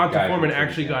sure talking if about the Donta guys Foreman who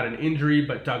actually got an injury,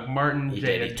 but Doug Martin, He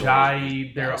Jay did. He tore Ajayi,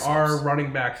 his there biceps. are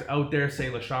running backs out there. Say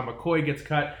LaShawn McCoy gets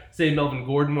cut. Say Melvin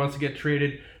Gordon wants to get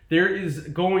traded. There is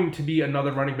going to be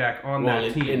another running back on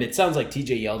that team. And it sounds like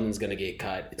TJ Yeldon's going to get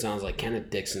cut. It sounds like Kenneth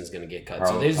Dixon's going to get cut.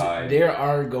 Carlos Hyde, there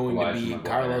are going to Elijah be McGuire.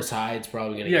 Carlos Hyde's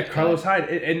probably going to get cut. Carlos Hyde,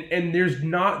 and there's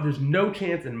no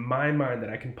chance in my mind that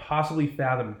I can possibly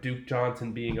fathom Duke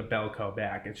Johnson being a bell cow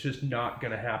back. It's just not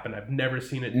going to happen. I've never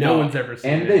seen it. No one's ever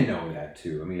seen it. And they know that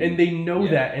too. I mean, And they know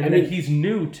that, and I then mean- he's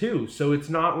new too, so it's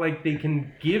not like they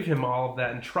can give him all of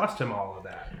that and trust him all of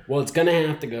that. Well, it's going to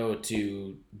have to go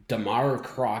to Damar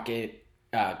Crockett,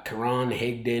 Karan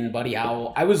Higdon, Buddy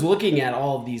Howell. I was looking at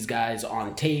all of these guys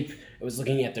on tape. I was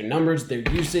looking at their numbers, their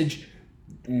usage.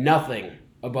 Nothing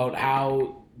about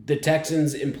how the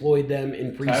Texans employed them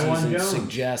in Taiwan preseason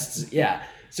Jones.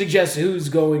 suggests who's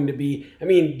going to be. I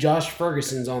mean, Josh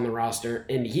Ferguson's on the roster,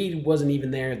 and he wasn't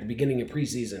even there at the beginning of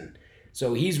preseason.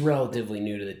 So he's relatively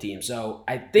new to the team. So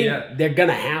I think they're going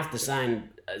to have to sign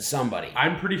somebody.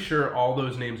 I'm pretty sure all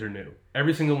those names are new.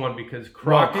 Every single one, because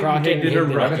Crockett and and Higdon are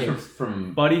Higdon, rookies. okay.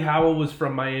 from Buddy Howell was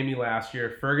from Miami last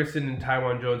year. Ferguson and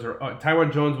Tywan Jones are.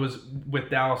 Tywan Jones was with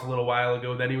Dallas a little while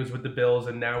ago. Then he was with the Bills,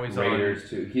 and now he's Raiders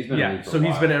too. He's been in the on. league for So a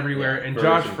he's while. been everywhere. Yeah. And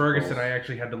Josh Ferguson, Ferguson, Colts. I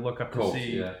actually had to look up to Colts,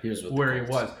 see yeah. He was with the where he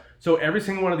Colts. was. So every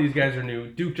single one of these guys are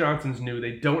new. Duke Johnson's new.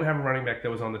 They don't have a running back that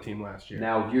was on the team last year.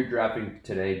 Now, if you're drafting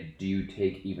today, do you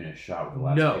take even a shot with the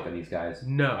last No. pick on these guys?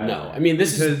 No. No, I mean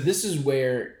this Because- is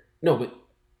where No, but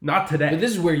Not today.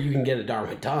 this is where you can get a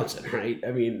Darwin Thompson, right?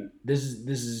 I mean, this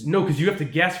is No, because you have to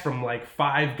guess from like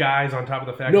 5 guys on top of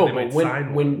the fact no, that they but might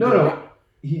sign one. No.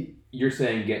 You're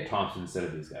saying get Thompson instead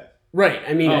of these guys. right.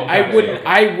 I mean, Oh, I okay, wouldn't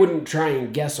I wouldn't try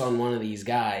and guess on one of these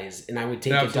guys, and I would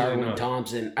take a Absolutely Darwin not.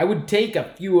 Thompson. I would take a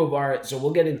few of our. So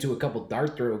we'll get into a couple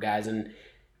dart throw guys, and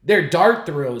they're dart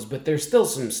throws, but there's still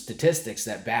some statistics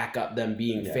that back up them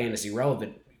being Yeah. fantasy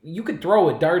relevant. You could throw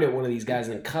a dart at one of these guys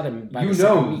and cut him by You the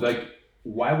second know, week. like,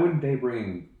 why wouldn't they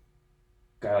bring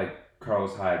a guy like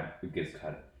Carlos Hyde who gets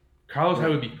cut? Carlos Hyde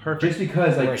would be perfect. Just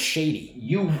because, or a like, shady.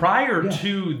 you Prior Yeah. to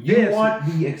you this, want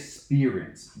the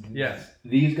experience. Yes.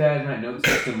 These guys might know the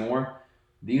system more.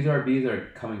 These RBs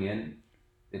are coming in.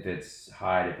 If it's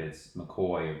Hyde, if it's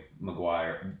McCoy,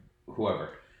 McGuire, whoever.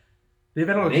 they've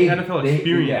had NFL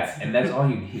experience. Yeah, and that's all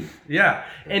you need. Yeah,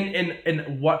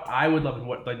 and what I would love and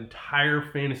what the entire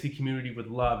fantasy community would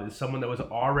love is someone that was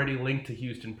already linked to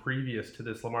Houston previous to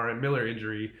this Lamar Miller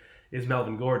injury is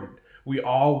Melvin Gordon. We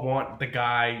all want the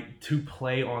guy to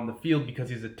play on the field because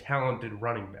he's a talented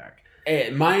running back.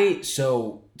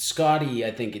 So Scotty,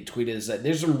 I think it tweeted is that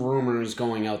there's some rumors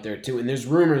going out there too, and there's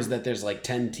rumors that there's like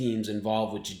 10 teams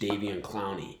involved with Jadeveon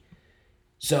Clowney.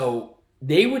 So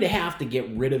they would have to get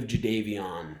rid of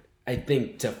Jadeveon, I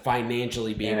think, to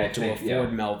financially be And able I to think, afford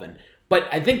yeah. Melvin. But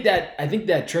I think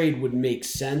that trade would make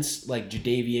sense, like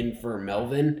Jadeveon for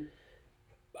Melvin.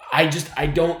 I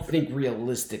don't think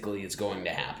realistically it's going to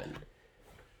happen.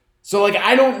 So, like,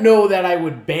 I don't know that I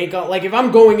would bank on... Like, if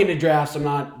I'm going into drafts, I'm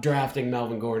not drafting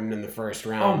Melvin Gordon in the first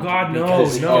round. Oh, God, no,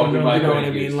 because- no, You no, know what no.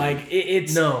 I mean? Like,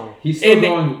 it's... No, He's still And-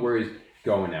 going where he's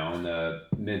going now, in the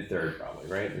mid-third probably,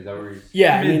 right? Is that where he's...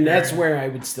 Yeah, I mean, Mid-third. that's where I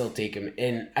would still take him.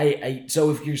 And so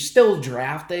if you're still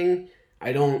drafting,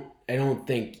 I don't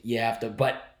think you have to...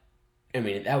 But, I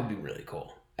mean, that would be really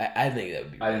cool. I think that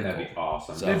would be I really think that'd be cool.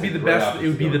 awesome. So- it'd be the Right best. off It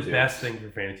would be the go-to. best thing for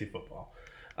fantasy football.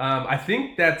 I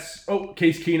think that's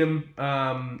Case Keenum.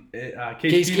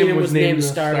 Case Keenum was named the the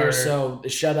starter, so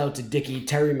shout out to Dickie.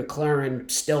 Terry McLaurin,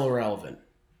 still irrelevant.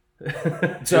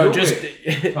 so So Who?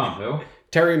 just Tom, who?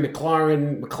 Terry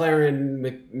McLaurin,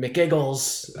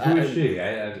 McEagles. Who is she?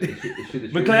 Is she the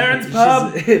McLaren's cheerleader?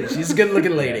 pub. She's a good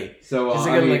looking lady. So She's a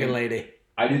I good mean, looking lady.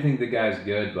 I do think the guy's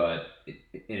good, but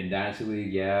in a dynasty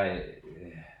league,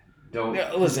 don't.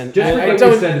 Yeah, listen, Just I like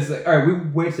don't- we said, it's like, all right, we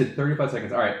wasted 35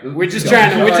 seconds. All right, We're just go.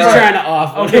 trying to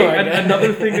off. Okay,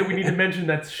 another thing that we need to mention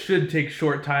that should take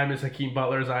short time is Hakeem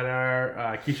Butler's on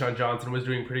our Keyshawn Johnson was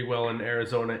doing pretty well in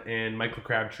Arizona, and Michael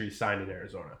Crabtree signed in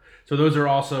Arizona. So those are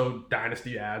also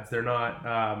dynasty ads. They're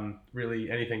not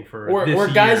really anything for this or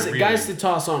year, guys really. guys to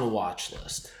toss on a watch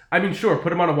list. I mean, sure,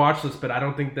 put him on a watch list, but I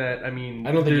don't think that. I mean,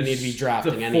 I don't think you there's- need to be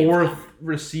drafting the any of fourth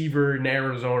receiver in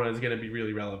Arizona is going to be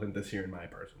really relevant this year, in my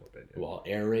personal opinion. Well,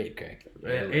 air raid, Craig.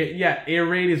 Air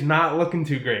raid is not looking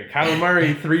too great. Kyler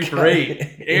Murray 3 for 8.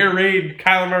 Air raid,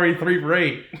 Kyler Murray 3 for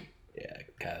 8. Yeah,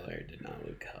 Kyler did not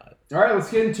look hot. All right, let's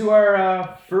get into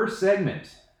our first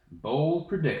segment, bold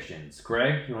predictions.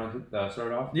 Craig, you want to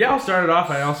start off? Yeah, I'll start it off.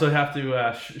 I also have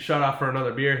to shut off for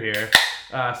another beer here.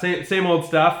 Same old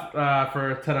stuff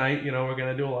for tonight. You know, we're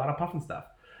gonna do a lot of puffin stuff.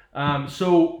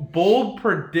 So bold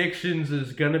predictions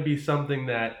is gonna be something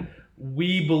that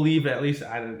we believe, at least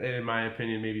in my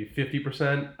opinion, maybe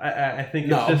 50%. I think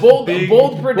it's No, just bold big,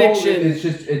 prediction. It's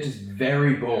just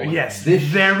very bold. Yes, this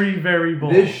very, very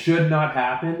bold. This should not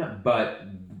happen, but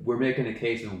we're making a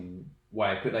case of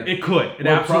why it could. Like It could. It we're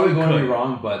probably absolutely going could. to be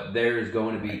wrong, but there's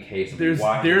going to be a case of There's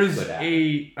why there's this could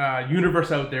happen. a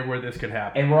universe out there where this could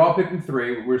happen. And we're all picking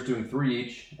 3. We're just doing 3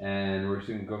 each, and we're just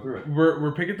going to go through it.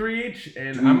 We're picking 3 each,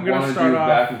 and Do we I'm gonna wanna start do off.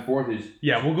 back and forth. Is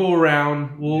Yeah, we'll go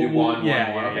around. We'll Do one,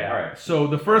 yeah, one. yeah, Okay, yeah. all right. So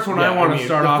the first one Yeah, I want mean, to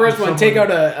start the off. first with one, take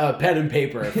someone- out a pen and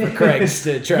paper for Craig's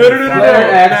to try. No, to no, no, find. no, no.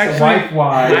 letter X, actually, wife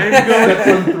Y, I'm going-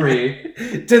 step from 3.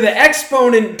 To the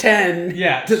exponent 10.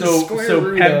 Yeah, to the so square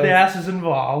root of- PEMDAS is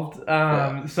involved.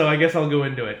 So I guess I'll go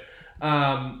into it.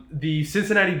 The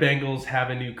Cincinnati Bengals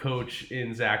have a new coach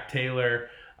in Zach Taylor.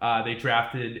 They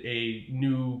drafted a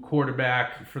new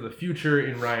quarterback for the future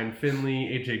in Ryan Finley.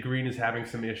 AJ Green is having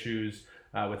some issues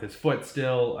with his foot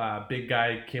still. Big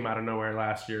guy came out of nowhere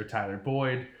last year, Tyler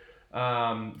Boyd.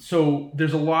 So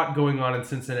there's a lot going on in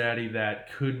Cincinnati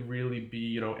that could really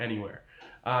be, anywhere.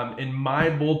 And my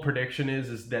bold prediction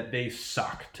is that they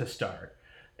suck to start.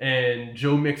 And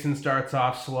Joe Mixon starts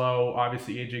off slow.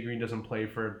 Obviously, AJ Green doesn't play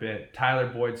for a bit. Tyler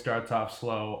Boyd starts off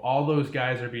slow. All those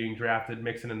guys are being drafted.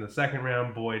 Mixon in the 2nd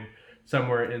round, Boyd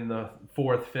somewhere in the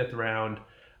 4th, 5th round.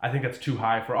 I think that's too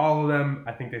high for all of them.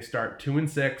 I think they start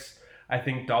 2-6. I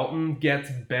think Dalton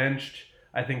gets benched.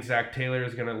 I think Zach Taylor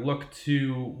is going to look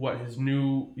to what his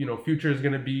new, future is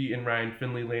going to be in Ryan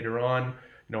Finley later on.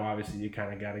 Obviously you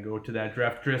kind of got to go to that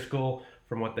Jeff Driscoll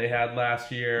from what they had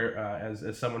last year.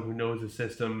 As someone who knows the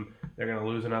system, they're going to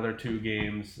lose another 2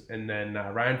 games. And then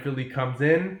Ryan Finley comes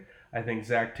in. I think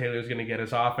Zach Taylor's going to get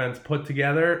his offense put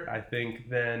together. I think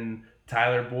then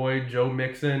Tyler Boyd, Joe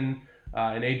Mixon,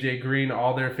 and AJ Green,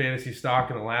 all their fantasy stock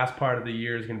in the last part of the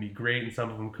year is going to be great, and some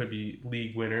of them could be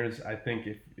league winners. I think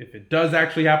if it does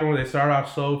actually happen where they start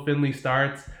off slow, Finley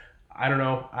starts, I don't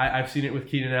know. I've seen it with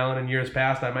Keenan Allen in years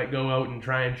past. I might go out and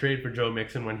try and trade for Joe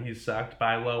Mixon when he's sucked,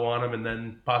 buy low on him, and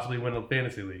then possibly win a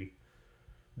fantasy league.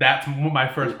 That's my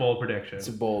first bold prediction. It's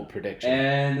a bold prediction.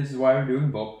 And this is why we're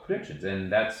doing bold predictions,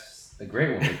 and that's a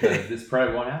great one because this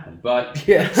probably won't happen. But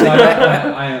Yeah. so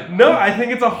I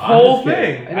think it's a whole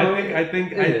thing. I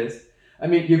think it is. I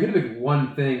mean, you could pick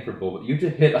one thing for bold, but you have to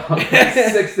hit on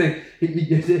 6 things.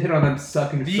 You have to hit on them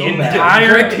sucking the so bad.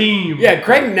 entire team. Yeah,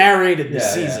 Craig narrated the Yeah,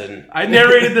 season. I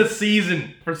narrated the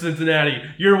season for Cincinnati.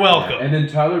 You're welcome. And then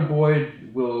Tyler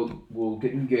Boyd will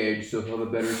get engaged, so he'll have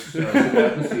a better second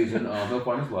half of the season. He'll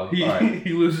find his love. He, All right.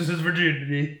 he loses his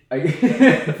virginity.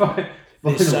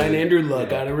 They signed Andrew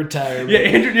Luck out of retirement.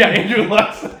 Yeah, Andrew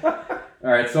Luck.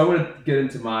 All right, so I'm going to get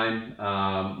into mine.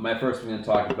 My first one I'm going to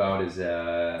talk about is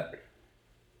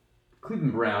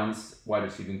Cleveland Browns wide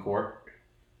receiving core.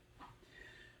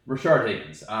 Rashard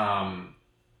Higgins.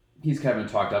 He's kind of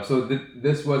been talked up. So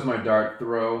this was my dart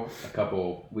throw a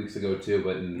couple weeks ago too,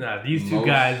 but These two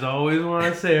guys always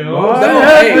want to say,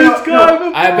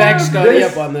 I backed Scotty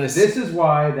up on this. This is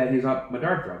why that he's not my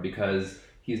dart throw, because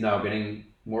he's now getting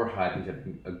more hype. He's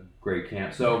having a great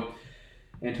camp. So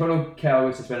Antonio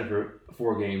Callaway suspended for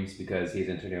 4 games because he's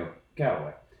Antonio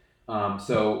Callaway.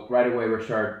 So right away,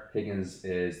 Rashard Higgins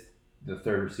is the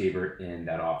third receiver in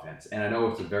that offense. And I know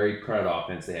it's a very crowded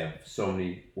offense. They have so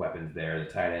many weapons there. The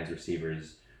tight ends,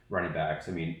 receivers, running backs.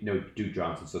 I mean, no Duke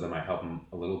Johnson, so that might help him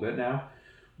a little bit now.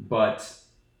 But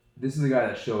this is a guy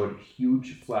that showed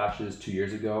huge flashes 2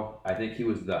 years ago. I think he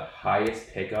was the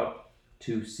highest pickup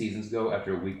 2 seasons ago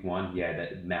after week 1. He had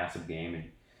that massive game,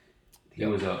 and he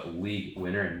was a league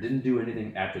winner and didn't do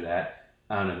anything after that.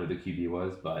 I don't know who the QB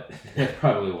was, but that's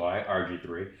probably why,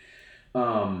 RG3.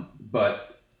 But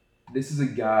this is a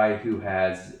guy who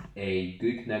has a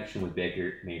good connection with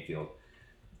Baker Mayfield.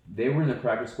 They were in the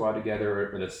practice squad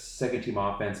together, or the second team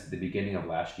offense at the beginning of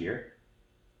last year.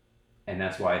 And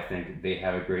that's why I think they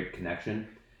have a great connection.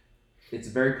 It's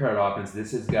a very crowded offense.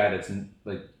 This is a guy that's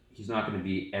like, he's not going to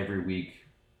be every week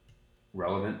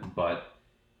relevant, but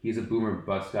he's a boomer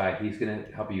bust guy. He's going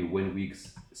to help you win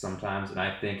weeks sometimes, and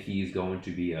I think he's going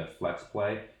to be a flex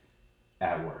play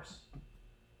at worst.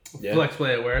 Yeah. Flex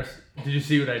play at worst. Did you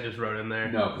see what I just wrote in there?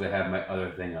 No, because I have my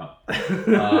other thing up.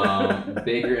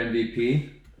 Baker MVP.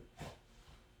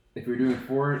 If you're doing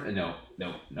 4, no.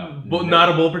 Well, not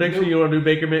a bold prediction. No. You want to do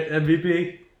Baker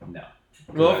MVP? No.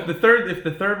 Well, if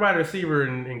the third wide receiver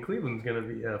in Cleveland's going to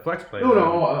be a flex play.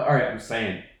 No. All right, I'm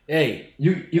saying. Hey,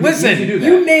 You listen, can do that.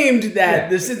 you named that Yeah.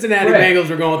 the Cincinnati Right. Bengals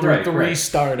were going through Right, 3 right.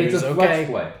 starters, It's a okay? flex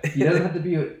play. He doesn't have to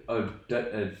be a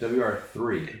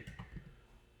WR3.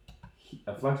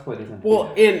 A flex play doesn't have to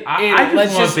Well, be and I just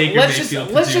let's want just Baker let's Mayfield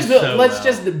to let's do just so let's well.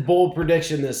 just bold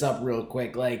prediction this up real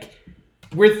quick. Like,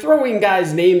 we're throwing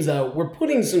guys' names out. We're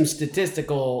putting some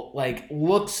statistical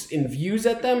looks and views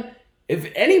at them.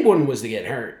 If anyone was to get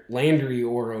hurt, Landry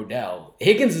or Odell,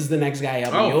 Higgins is the next guy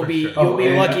up. Oh, You'll for be sure. you'll be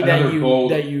and lucky another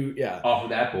bold- that you yeah. off of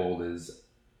that bold is,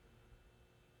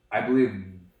 I believe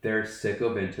they're sick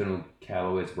of Antonio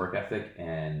Callaway's work ethic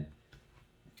and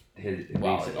his being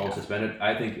all suspended.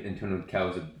 I think Antonio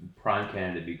Callaway's a prime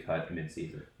candidate to be cut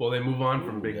mid-season. Well, they move on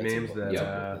from big That's a names. bold- That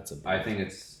that's a I think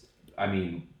it's. I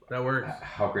mean, that works.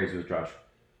 how crazy was Josh?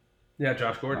 Yeah,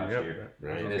 Josh Gordon. last Yep. year.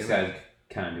 Right. And this guy's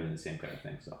kind of doing the same kind of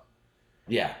thing. So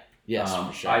yeah. Yes,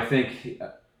 for sure. I think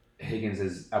Higgins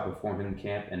has outperformed him in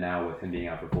camp, and now with him being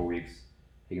out for 4 weeks,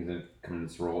 Higgins is going to come in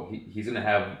this role. He's going to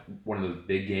have one of those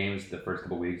big games the first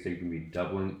couple of weeks. So you can be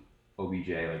doubling OBJ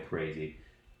like crazy.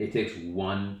 It takes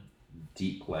one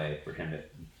deep play for him to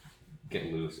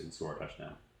get loose and score a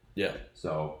touchdown. Yeah.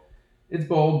 So it's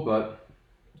bold, but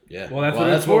Yeah. Well, that's what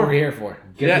it's what for. we're here for.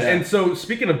 Yeah, this- and so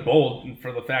speaking of bold,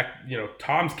 for the fact,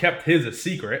 Tom's kept his a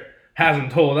secret,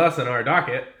 hasn't told us in our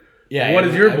docket. Yeah. What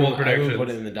is your I bold will predictions? put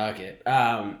it in the docket. So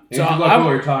Andrew Luck I'm,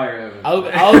 will retire.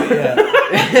 yeah.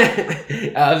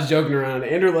 I was joking around.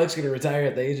 Andrew Luck's going to retire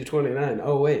at the age of 29.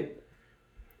 Oh, wait.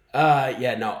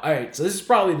 Yeah, no. All right, so this is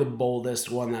probably the boldest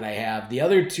one that I have. The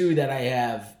other 2 that I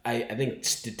have, I think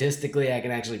statistically I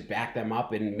can actually back them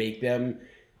up and make them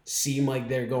seem like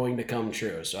they're going to come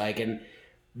true. So I can...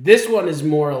 This one is a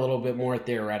little bit more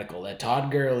theoretical, that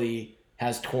Todd Gurley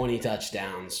has 20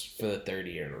 touchdowns for the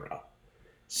 3rd year in a row.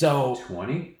 So...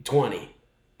 20? 20.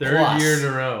 Third plus. year in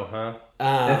a row, huh?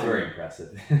 That's very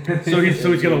impressive. So he's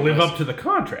going to live up to the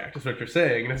contract, is what you're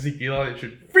saying. And Ezekiel Elliott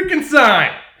should freaking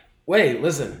sign. Wait,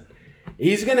 listen.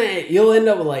 He'll end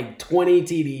up with like 20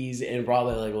 TDs and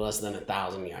probably like less than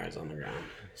 1,000 yards on the ground.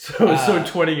 So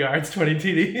 20 yards, 20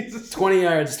 TDs. 20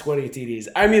 yards, 20 TDs.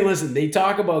 I mean, listen, they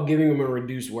talk about giving him a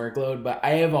reduced workload, but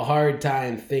I have a hard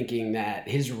time thinking that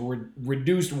his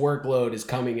reduced workload is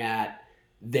coming at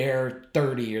their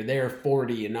 30 or their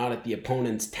 40 and not at the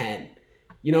opponent's 10.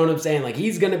 You know what I'm saying? Like,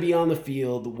 he's going to be on the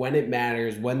field when it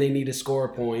matters, when they need to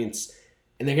score points,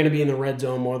 and they're going to be in the red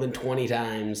zone more than 20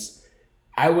 times.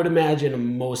 I would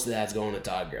imagine most of that's going to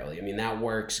Todd Gurley. I mean, that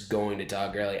works going to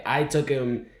Todd Gurley. I took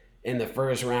him in the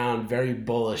first round very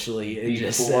bullishly and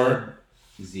just said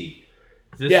Zeke.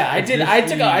 I did.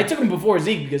 I took him before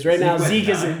Zeke because right now Zeke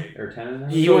is or 10.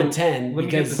 He went 10 let me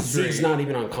because get this Zeke's straight. not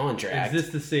even on contract. Is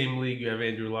this the same league you have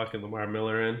Andrew Luck and Lamar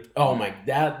Miller in? Oh my,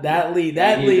 that league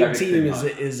And league he's team got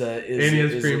Kareem is And he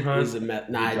has Kareem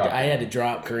Hunt? I had to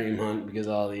drop Kareem Hunt because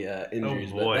of all the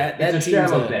injuries. Oh, boy. But It's a team's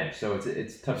shallow bench, so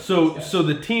it's tough. So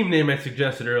the team name I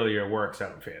suggested earlier works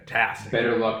out fantastic.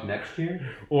 better luck next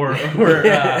year. Or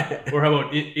how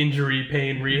about injury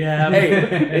pain rehab?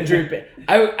 Hey, injury pain.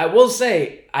 I will say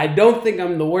I don't think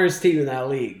I'm the worst team in that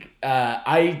league.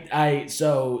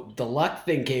 So the Luck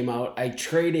thing came out. I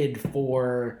traded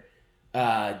for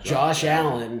Josh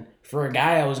Allen for a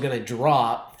guy I was gonna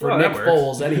drop for Well, that Nick works.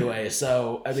 Foles anyway.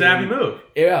 So I mean, Savvy move.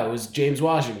 yeah, it was James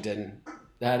Washington.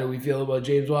 How do we feel about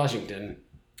James Washington?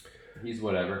 He's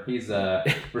whatever. He's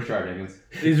Rashard Higgins.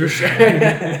 He's That's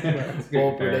a good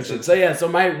Bold comparison. prediction. So yeah, so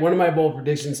one of my bold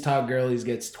predictions: Todd Gurley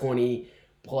gets 20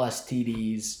 plus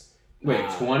TDs. Wait,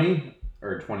 20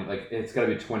 or 20? Like it's got to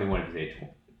be 21 if they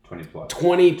 20 plus.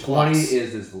 20 plus. 20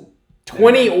 is his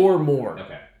 20 or more.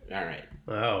 Okay. All right.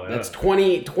 Oh, yeah. That's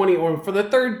 20 or for the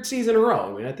third season in a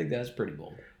row. I mean, I think that's pretty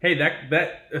bold. Hey,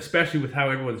 that especially with how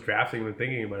everyone's drafting and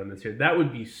thinking about him this year, that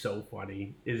would be so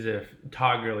funny. Is if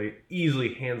Todd Gurley,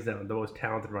 easily hands down the most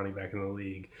talented running back in the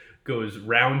league, goes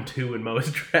round 2 in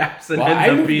most drafts and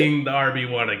ends up being the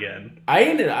RB1 again.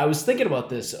 I was thinking about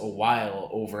this a while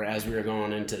over as we were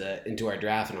going into our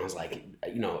draft, and I was like,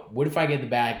 what if I get the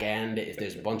back end? If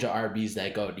there's a bunch of RBs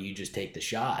that go, do you just take the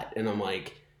shot? And I'm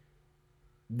like,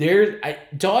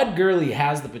 Todd Gurley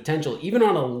has the potential, even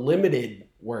on a limited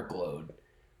workload,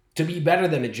 to be better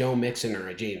than a Joe Mixon or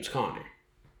a James Conner.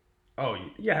 Oh,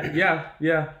 yeah.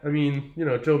 I mean,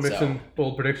 Joe Mixon,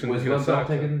 bold prediction. Was he's gonna Lev Bell suck.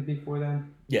 taken before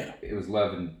then? Yeah. It was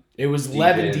Levin. It was DJ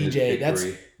Levin in the DJ. big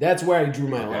three. That's where I drew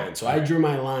my Okay, line. So I alright. drew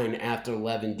my line after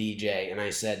Levin DJ, and I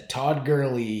said Todd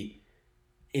Gurley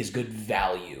is good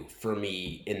value for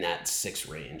me in that 6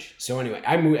 range. So anyway,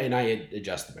 I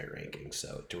adjusted my rankings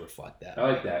so to reflect that.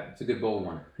 I like that. It's a good bold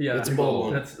one. Yeah, It's a bold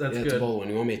one. That's Yeah, good. It's a bold one.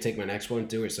 You want me to take my next one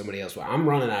too, or somebody else? I'm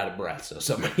running out of breath, so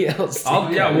somebody else.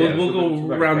 We'll go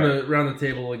Right, around the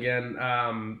table again.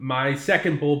 My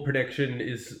second bold prediction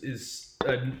is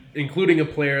including a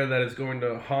player that is going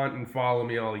to haunt and follow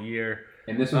me all year.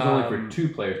 And this was only for 2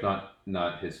 players,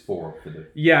 not his 4 for the.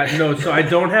 Yeah, no, so I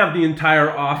don't have the entire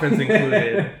offense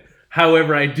included.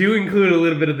 However, I do include a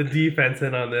little bit of the defense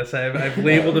in on this. I've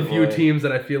labeled a few teams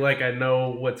that I feel like I know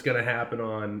what's going to happen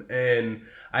on, and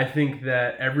I think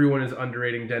that everyone is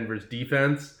underrating Denver's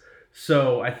defense.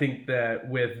 So I think that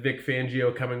with Vic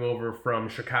Fangio coming over from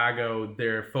Chicago,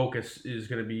 their focus is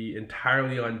going to be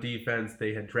entirely on defense.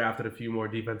 They had drafted a few more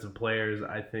defensive players.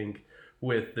 I think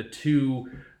with the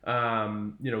 2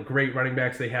 great running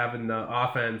backs they have in the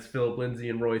offense, Phillip Lindsay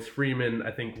and Royce Freeman,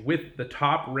 I think with the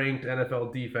top-ranked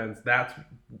NFL defense, that's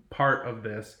part of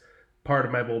this. Part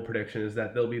of my bold prediction is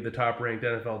that they'll be the top-ranked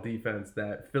NFL defense,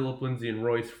 that Phillip Lindsay and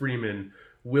Royce Freeman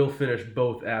will finish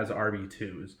both as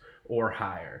RB2s or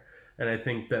higher. And I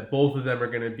think that both of them are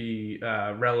going to be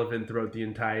relevant throughout the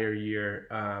entire year.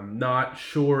 Not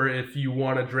sure if you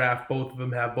want to draft both of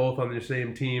them, have both on your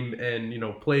same team, and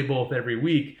play both every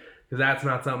week, because that's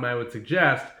not something I would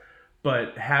suggest.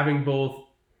 But having both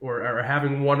or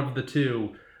having one of the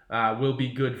 2 will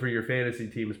be good for your fantasy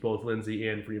teams, both Lindsay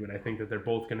and Freeman. I think that they're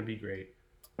both going to be great.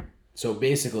 So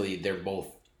basically, they're both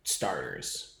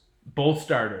starters. Both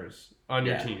starters on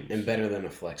your Yeah, teams. and better than a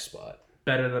flex spot.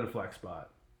 Better than a flex spot.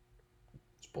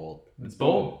 It's bold. It's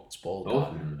bold. It's bold. Both of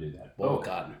Cotton. them do that. Bold Both.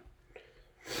 cotton.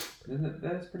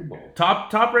 That's pretty bold.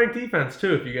 Top ranked defense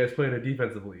too. If you guys play in a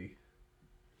defensive league,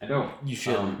 I don't. You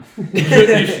shouldn't.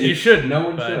 you should. No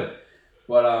one but- should.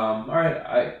 But all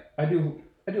right, I do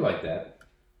like that.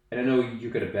 And I know you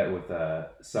could have bet with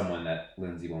someone that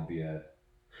Lindsay won't be a.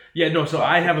 Yeah, no. So Top-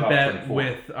 I have a top bet 24.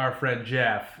 with our friend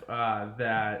Jeff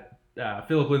that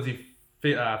Phillip Lindsay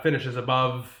finishes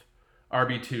above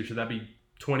RB2. Should that be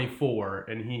 24,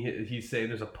 and he's saying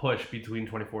there's a push between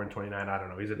 24 and 29. I don't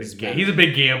know. He's a This big is he's a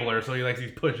big gambler, so he likes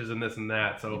these pushes and this and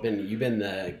that. So You've been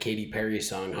the Katy Perry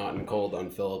song "Hot and Cold"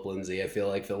 on Philip Lindsay. I feel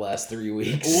like for the last 3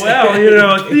 weeks. well,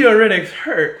 Theo Riddick's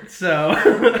hurt, so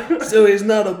So he's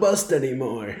not a bust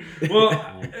anymore.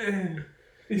 well.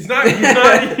 He's not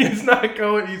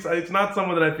going. It's not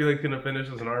someone that I feel like going to finish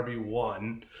as an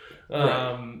RB1.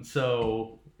 Right.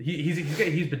 So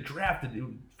he's been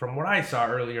drafted from what I saw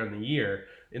earlier in the year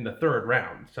in the 3rd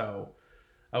round. So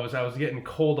I was getting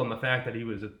cold on the fact that he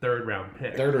was a 3rd round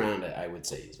pick. 3rd round, I would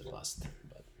say he's a bust.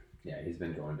 But. Yeah, he's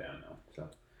been going down now. So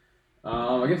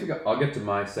I guess I'll get to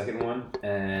my second one,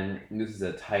 and this is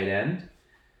a tight end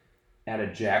out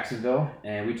of Jacksonville,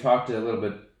 and we talked a little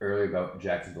bit earlier about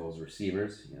Jacksonville's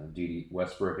receivers. Dede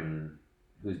Westbrook and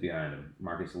who's behind him,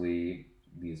 Marcus Lee,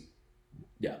 these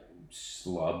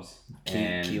slubs,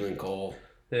 and Keelan Cole.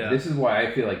 Yeah. This is why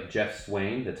I feel like Jeff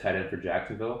Swain, the tight end for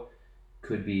Jacksonville,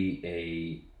 could be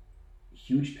a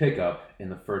huge pickup in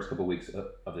the first couple weeks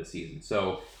of the season.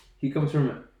 So he comes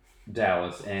from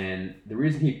Dallas, and the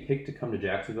reason he picked to come to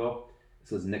Jacksonville is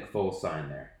because Nick Foles signed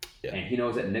there. Yeah. And he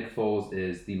knows that Nick Foles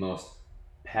is the most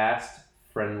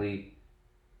pass-friendly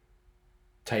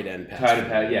Tight end.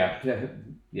 yeah.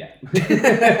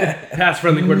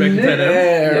 Pass-friendly quarterback to tight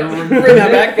end. Yeah. Bring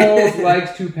that back. Foles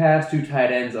likes to pass to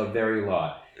tight ends a very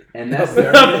lot. And that's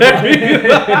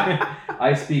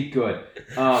I speak good.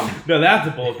 No, that's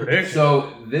a bold prediction.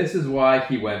 So this is why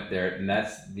he went there, and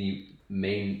that's the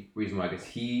main reason why, because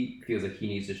he feels like he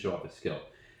needs to show off his skill.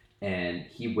 And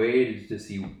he waited to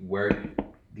see where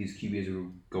these QBs were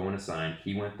going to sign.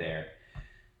 He went there.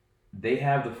 They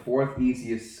have the 4th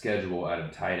easiest schedule out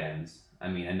of tight ends. I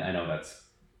mean, and I know that's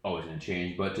always going to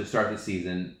change, but to start the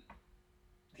season,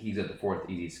 he's at the 4th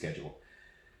easiest schedule.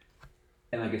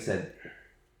 And like I said,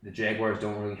 the Jaguars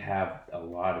don't really have a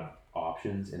lot of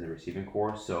options in the receiving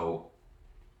corps, so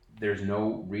there's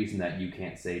no reason that you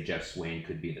can't say Jeff Swain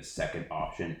could be the 2nd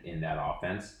option in that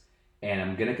offense. And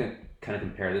I'm going to kind of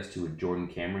compare this to a Jordan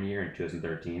Cameron year in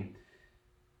 2013.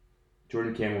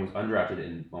 Jordan Cameron was undrafted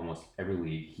in almost every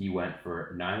league. He went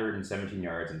for 917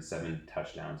 yards and 7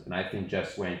 touchdowns. And I think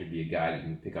Jeff Swain could be a guy that you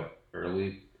can pick up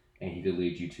early, and he could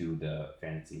lead you to the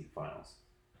fantasy finals.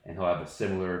 And he'll have a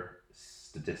similar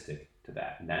statistic to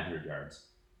that, 900 yards.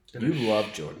 You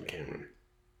love Jordan Cameron.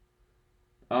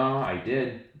 I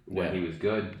did when he was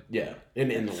good. Yeah.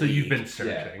 In the so league. you've been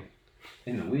searching.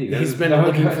 In the league. He's been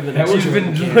looking for the next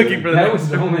Jordan Cameron. looking for the That next was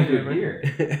the only Jordan good year.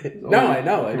 I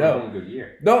know. Only good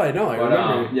year. No, I know. I But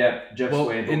remember. Jeff Well,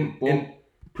 Swain,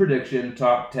 prediction,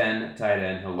 top 10 tight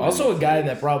end. He'll Also win a guy series.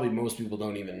 that probably most people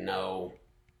don't even know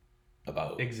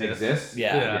about. exists.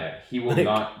 Yeah. He will Like-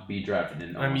 not be drafted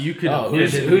in. I mean, you could.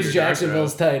 Who's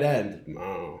Jacksonville's tight end?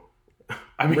 Oh.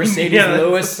 I mean, Mercedes yeah,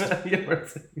 Lewis? Yeah,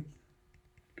 Mercedes.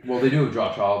 Well, they do have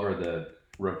Josh Oliver, the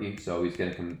rookie, so he's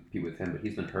going to compete with him, but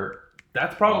he's been hurt.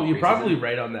 That's probably you're Preseason. probably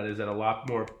right on that. Is that a lot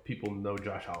more people know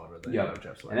Josh Oliver than know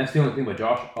Jeff Swain. And that's the only thing. But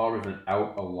Josh Oliver's been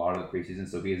out a lot of the preseason,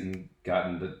 so he hasn't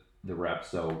gotten the reps.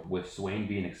 So with Swain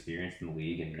being experienced in the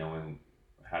league and knowing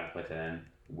how to play tight end,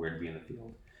 where to be in the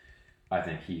field, I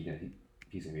think he's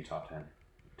gonna be top 10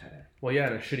 tight end. Well, yeah,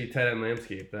 in a shitty tight end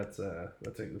landscape, that's a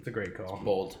great call.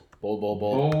 Bold.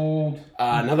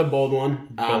 Another bold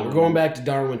one. We're going back to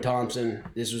Darwin Thompson.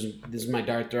 This is my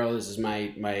dart throw. This is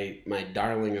my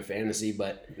darling of fantasy.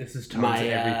 But This is Thompson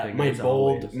everything. as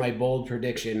always. my bold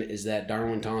prediction is that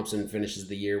Darwin Thompson finishes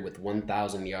the year with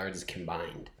 1,000 yards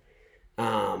combined.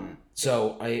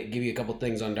 So I give you a couple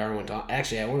things on Darwin Thompson.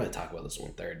 Actually, I want to talk about this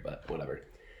one third, but whatever.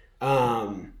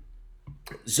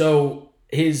 So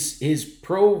his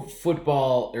pro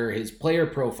football or his player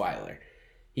profiler,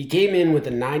 he came in with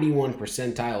a 91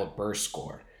 percentile burst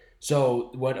score.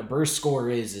 So what a burst score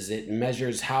is it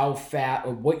measures how fat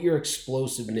or what your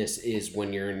explosiveness is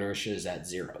when your inertia is at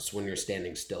 0. So when you're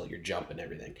standing still, you're jumping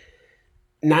everything.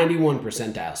 91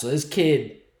 percentile. So this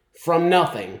kid from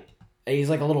nothing, he's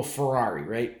like a little Ferrari,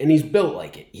 right? And he's built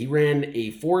like it. He ran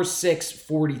a 4.6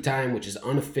 40 time, which is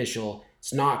unofficial.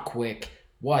 It's not quick.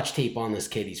 Watch tape on this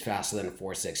kid. He's faster than a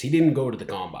 4.6. He didn't go to the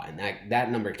combine.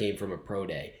 That number came from a pro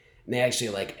day. And they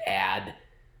actually add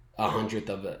 500th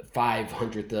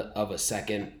of a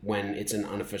second when it's an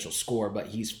unofficial score. But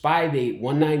he's 5'8",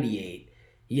 198.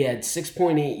 He had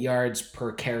 6.8 yards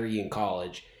per carry in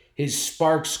college. His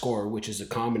SPARQ score, which is a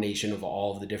combination of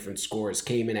all of the different scores,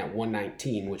 came in at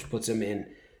 119, which puts him in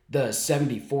the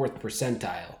 74th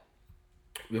percentile.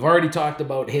 We've already talked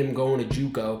about him going to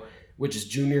JUCO, which is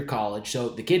junior college. So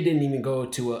the kid didn't even go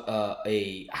to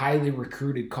a highly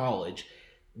recruited college.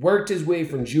 Worked his way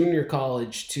from junior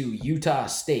college to Utah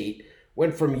State,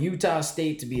 went from Utah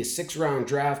State to be a 6th-round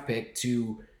draft pick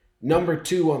to number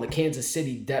 2 on the Kansas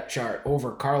City depth chart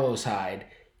over Carlos Hyde.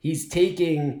 He's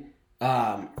taking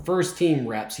first team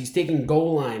reps. He's taking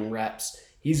goal line reps.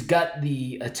 He's got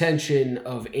the attention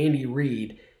of Andy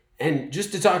Reid. And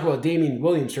just to talk about Damian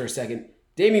Williams for a second,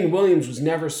 Damian Williams was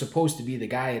never supposed to be the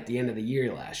guy at the end of the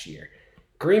year last year.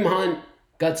 Kareem Hunt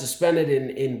got suspended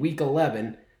in week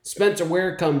 11. Spencer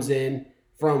Ware comes in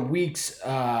from weeks,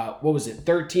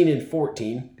 13 and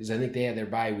 14, because I think they had their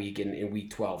bye week in week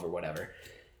 12 or whatever.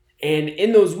 And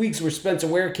in those weeks where Spencer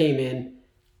Ware came in,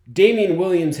 Damian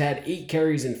Williams had 8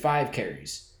 carries and 5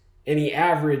 carries. And he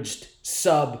averaged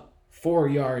sub 4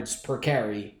 yards per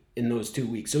carry in those 2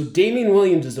 weeks. So Damian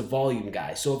Williams is a volume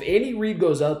guy. So if Andy Reid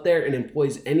goes out there and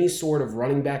employs any sort of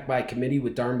running back by committee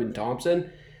with Darvin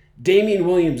Thompson, Damian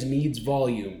Williams needs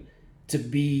volume to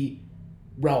be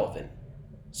relevant.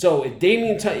 So if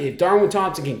Darvin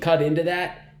Thompson can cut into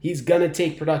that, he's going to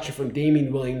take production from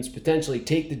Damian Williams, potentially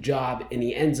take the job, and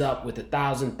he ends up with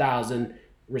 1,000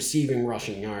 receiving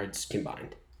rushing yards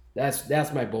combined.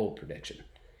 That's my bold prediction.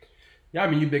 Yeah, I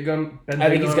mean, you've been I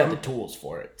think he's got the tools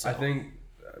for it. So.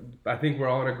 I think we're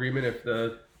all in agreement. If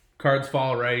the cards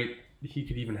fall right, he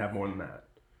could even have more than that.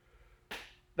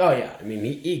 Oh yeah, I mean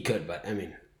he could, but I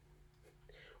mean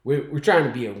we're trying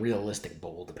to be a realistic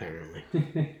bold apparently.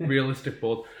 Realistic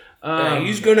bold.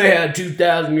 He's gonna have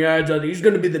 2,000 yards on. He's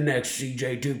gonna be the next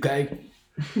CJ2K.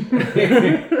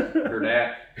 Heard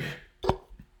that.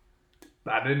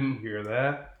 I didn't hear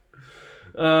that.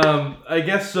 I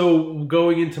guess so.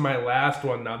 Going into my last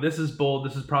one now, this is bold.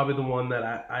 This is probably the one that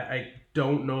I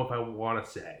don't know if I want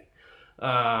to say,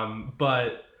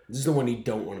 but this is the one you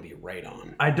don't want to be right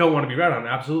on. I don't want to be right on.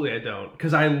 Absolutely, I don't,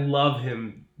 because I love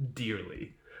him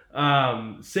dearly.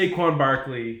 Saquon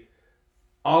Barkley,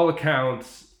 all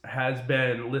accounts, has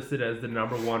been listed as the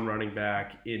number 1 running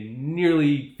back in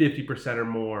nearly 50% or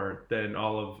more than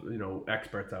all of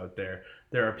experts out there.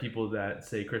 There are people that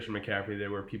say Christian McCaffrey.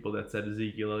 There were people that said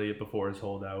Ezekiel Elliott before his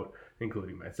holdout,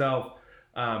 including myself.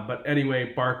 But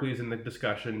anyway, Barkley's in the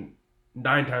discussion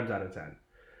 9 times out of 10.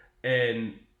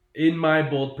 And in my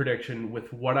bold prediction,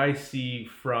 with what I see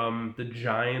from the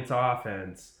Giants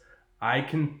offense, I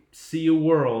can see a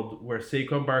world where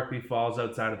Saquon Barkley falls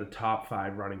outside of the top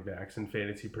 5 running backs in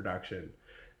fantasy production.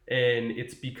 And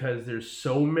it's because there's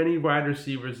so many wide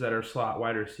receivers that are slot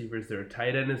wide receivers. Their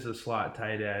tight end is a slot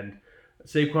tight end.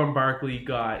 Saquon Barkley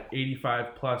got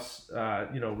 85 plus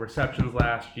receptions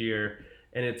last year,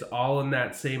 and it's all in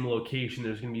that same location.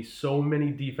 There's going to be so many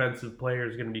defensive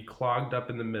players going to be clogged up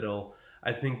in the middle.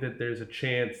 I think that there's a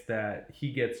chance that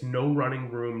he gets no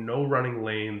running room, no running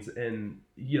lanes, and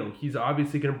he's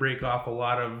obviously going to break off a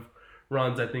lot of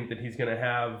runs. I think that he's going to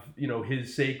have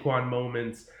his Saquon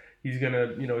moments. He's going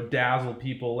to dazzle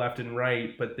people left and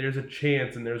right, but there's a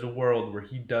chance and there's a world where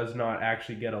he does not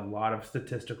actually get a lot of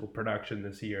statistical production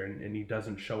this year, and he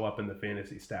doesn't show up in the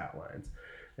fantasy stat lines.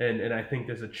 And I think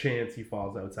there's a chance he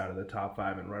falls outside of the top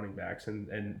 5 in running backs,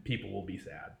 and people will be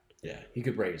sad. Yeah, he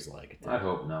could break his leg. I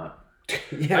hope not.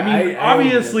 Yeah, I mean,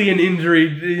 obviously an injury,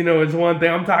 is one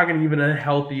thing. I'm talking even a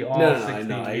healthy all 16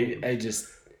 games.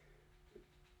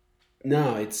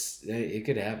 It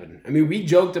could happen. I mean, we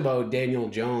joked about Daniel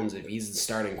Jones if he's the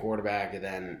starting quarterback, and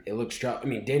then it looks. I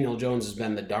mean, Daniel Jones has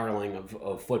been the darling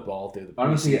of football through the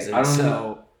preseason. I don't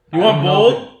know. You want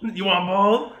bold? You want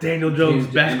bold? Daniel Jones,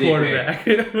 best quarterback.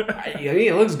 I mean,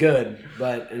 it looks good,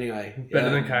 but anyway, better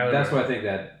than Kyler. That's why I think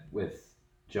that with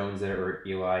Jones there or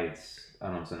Eli, I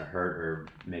don't know if it's going to hurt or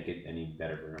make it any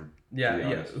better for him. Yeah.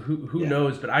 Who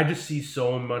knows? But I just see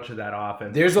so much of that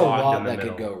offense. There's a lot that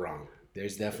could go wrong.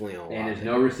 There's definitely a lot. And there's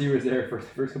no receivers there for the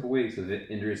first couple weeks with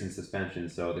injuries and suspension,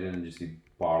 so they're going to just be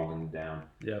bottling down.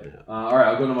 Yep. All right,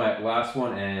 I'll go to my last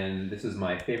one, and this is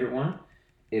my favorite one.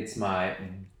 It's my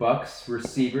Bucks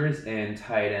receivers and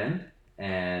tight end,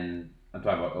 and I'm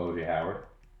talking about O.J. Howard,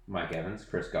 Mike Evans,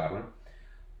 Chris Godwin.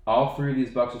 All 3 of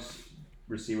these Bucks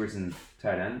receivers and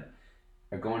tight end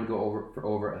are going to go for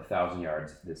over 1,000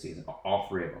 yards this season. All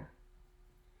 3 of them.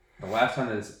 The last time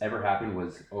that this ever happened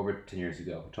was over 10 years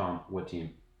ago. Tom, what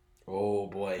team? Oh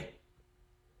boy,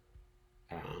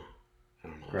 I don't know.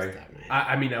 Right.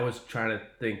 I mean, I was trying to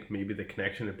think maybe the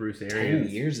connection to Bruce Arians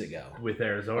 10 years ago with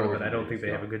Arizona, but I don't think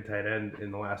they have a good tight end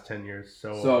in the last 10 years.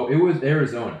 So it was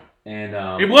Arizona, and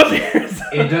it was Arizona.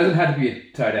 It doesn't have to be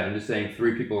a tight end. I'm just saying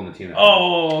 3 people on the team.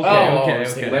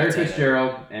 Okay. Larry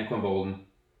Fitzgerald, Anquan Bolden,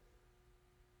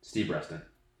 Steve Preston.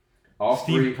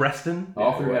 Steve Preston?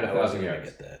 All 3 had 1,000 yards.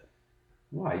 Get that.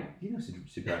 Why? You know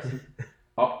Steve Preston.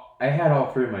 I had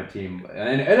all 3 of my team,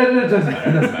 and it doesn't matter.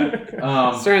 It doesn't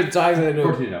matter. Started talking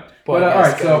to But all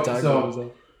right,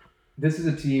 so this is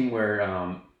a team where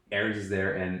Arians is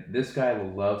there, and this guy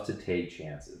loves to take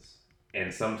chances.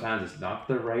 And sometimes it's not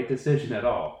the right decision at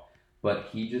all. But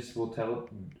he just will tell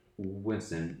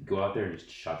Winston, go out there and just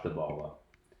shut the ball up.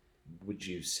 Would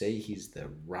you say he's the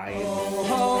Ryan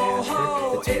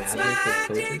Fitzmagic of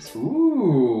coaches?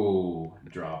 Ooh,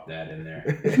 drop that in there.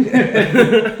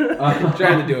 I'm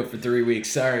trying to do it for 3 weeks.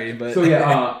 Sorry, but So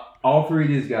yeah, all three of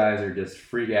these guys are just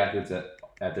freak athletes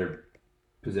at their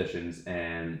positions,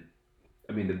 and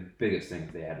I mean the biggest thing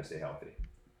is they had to stay healthy.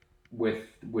 With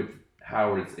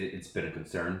Howard, it's been a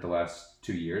concern the last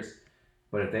 2 years,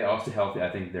 but if they all stay healthy, I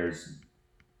think there's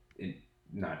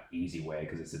not easy way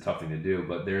because it's a tough thing to do,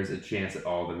 but there's a chance that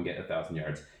all of them get 1,000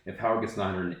 yards. If Howard gets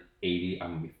 980,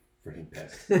 I'm gonna be freaking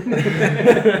pissed.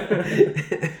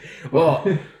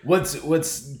 Well,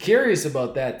 what's curious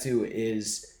about that too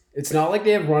is it's not like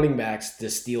they have running backs to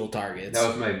steal targets. That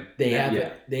was my. They have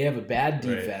yeah. they have a bad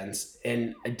defense,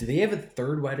 and do they have a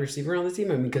third wide receiver on the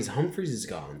team? I mean, because Humphries is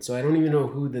gone, so I don't even know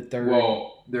who the third.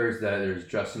 Well, there's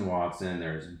Justin Watson,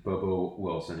 there's Bobo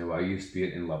Wilson, who I used to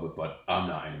be in love with, but I'm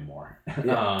not anymore. You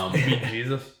mean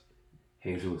Jesus?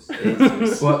 Jesus.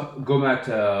 But go back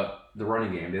to the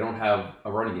running game. They don't have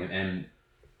a running game, and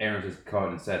Aaron has come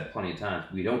out and said plenty of times,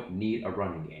 we don't need a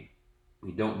running game.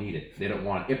 We don't need it. They don't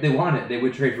want it. If they want it, they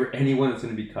would trade for anyone that's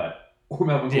going to be cut or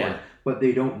Melvin Gordon. But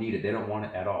they don't need it. They don't want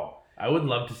it at all. I would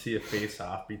love to see a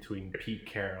face-off between Pete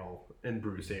Carroll and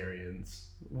Bruce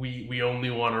Arians. We only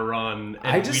want to run,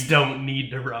 and we don't need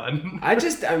to run. I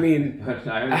mean,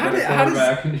 how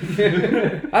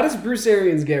does Bruce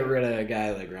Arians get rid of a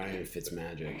guy like Ryan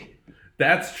Fitzmagic?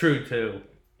 That's true too.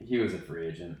 He was a free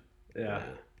agent. Yeah.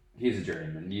 He's a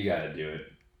journeyman. You got to do it.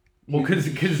 Well, because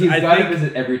he's I got to think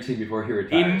visit every team before he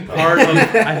retires. in part of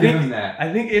I Give him think that.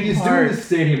 I think in he's part doing the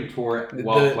stadium tour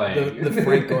while playing. The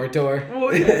Frank Gore tour. well,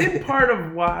 in part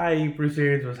of why Bruce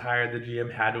Arians was hired, the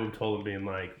GM had to have told him, being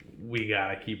like, "We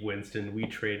gotta keep Winston. We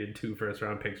traded 2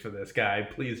 first-round picks for this guy.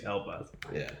 Please help us."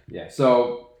 Yeah.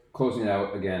 So closing it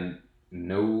out again,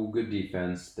 no good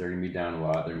defense. They're gonna be down a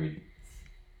lot. They're gonna be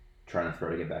trying to throw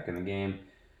to get back in the game.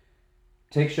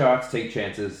 Take shots, take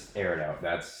chances, air it out.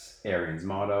 That's Arians'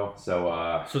 motto.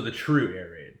 So the true air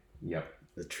raid. Yep.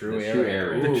 The true The air true raid. air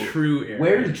raid. The true air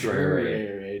Where's raid. the true air raid?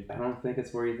 air raid. I don't think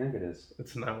it's where you think it is.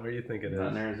 It's not where you think it Not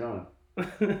in is. Arizona.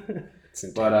 It's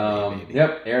in But Tampa Bay, baby.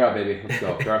 yep, air out, baby. Let's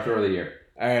go. Draft throw of the year.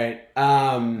 All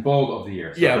right. Bold of the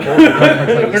year. Yeah, Sorry.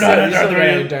 bold. We're not at dart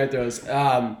throws. Dart throws.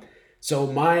 So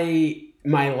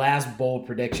my last bold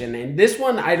prediction, and this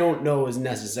one I don't know is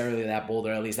necessarily that bold,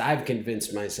 or at least I've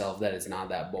convinced myself that it's not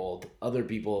that bold. Other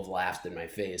people have laughed in my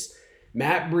face.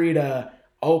 Matt Breida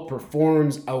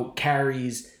outperforms,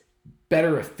 outcarries,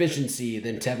 better efficiency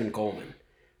than Tevin Coleman.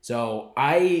 So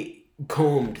I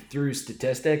combed through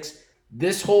statistics.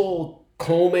 This whole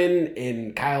Coleman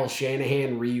and Kyle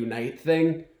Shanahan reunite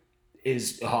thing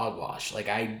is hogwash. Like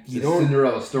It's a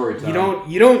Cinderella story time.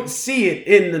 you don't see it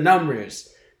in the numbers.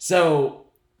 So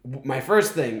my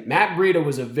first thing, Matt Breida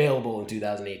was available in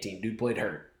 2018. Dude played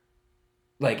hurt.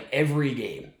 Like every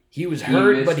game. He was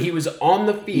hurt, but he was on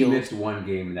the He field. missed one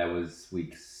game that was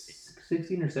week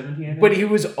 16 or 17, I think. But he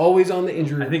was always on the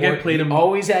injury I think report. I played him. He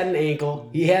always had an ankle.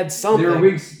 He had something. There were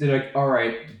weeks they're like, all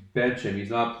right, bench him. He's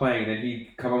not playing. And then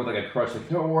he'd come up with like a crush, like,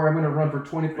 don't worry, I'm going to run for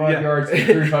 25 yards and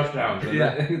 3 touchdowns. And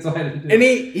that's all I had to do. And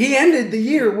he ended the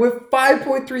year with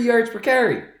 5.3 yards per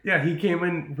carry. Yeah, he came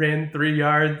in, ran 3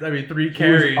 yards. I mean, 3 was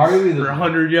carries arguably for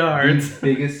 100 yards.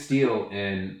 The biggest steal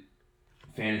in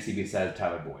fantasy besides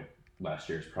Tyler Boyd last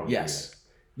year is probably Yes.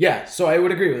 Yeah, so I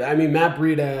would agree with that. I mean, Matt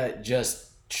Breida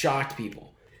just shocked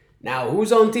people. Now, who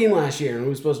was on the team last year and who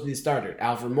was supposed to be the starter?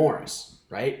 Alfred Morris,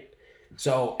 right?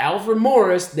 So, Alfred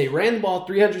Morris, they ran the ball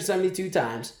 372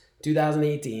 times,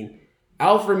 2018.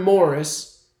 Alfred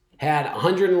Morris had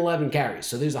 111 carries.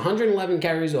 So, there's 111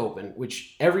 carries open,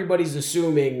 which everybody's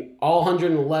assuming all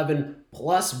 111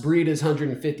 plus Breida's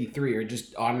 153 are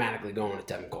just automatically going to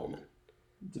Tevin Coleman.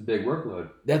 It's a big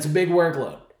workload. That's a big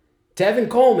workload. Tevin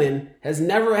Coleman has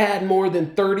never had more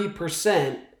than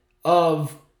 30%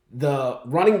 of the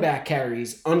running back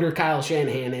carries under Kyle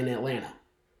Shanahan in Atlanta.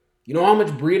 You know how much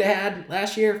Breida had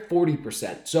last year?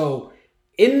 40%. So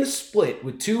in the split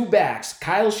with 2 backs,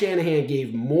 Kyle Shanahan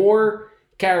gave more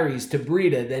carries to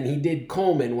Breida than he did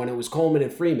Coleman when it was Coleman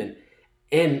and Freeman.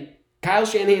 And Kyle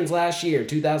Shanahan's last year,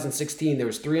 2016, there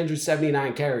was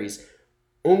 379 carries.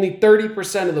 Only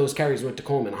 30% of those carries went to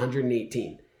Coleman,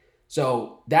 118.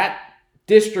 So that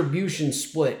distribution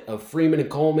split of Freeman and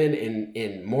Coleman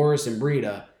and Morris and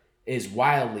Breida is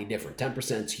wildly different.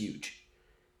 10% is huge.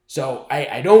 So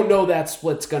I don't know that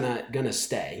split's gonna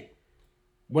stay.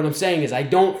 what I'm saying is I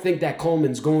don't think that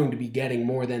Coleman's going to be getting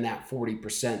more than that 40%,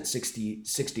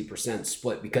 60%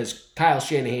 split because Kyle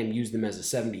Shanahan used him as a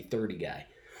 70-30 guy.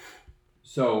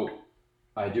 So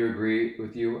I do agree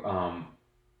with you.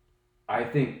 I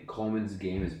think Coleman's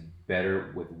game is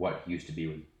better with what he used to be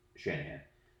with Shanahan.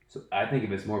 So I think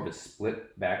if it's more of a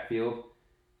split backfield,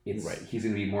 he's going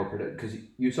to be more productive. Because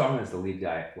you saw him as the lead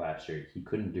guy last year. He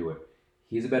couldn't do it.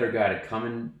 He's a better guy to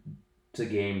come into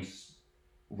games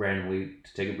randomly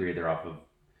to take a breather off of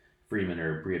Freeman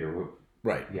or Breeder.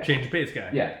 Right. Yeah. Change the pace guy.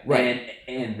 Yeah. Right.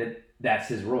 And that's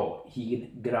his role. He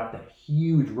can get off that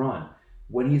huge run.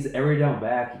 When he's every down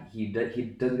back, he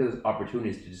doesn't get those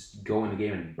opportunities to just go in the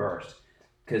game and burst.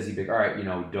 Because he'd be like, all right,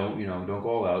 don't go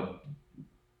all out,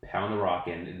 pound the rock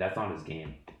in. And that's not his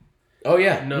game. Oh,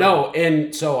 yeah. No,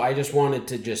 and so I just wanted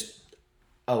to just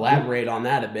elaborate on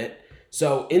that a bit.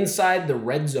 So inside the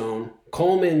red zone,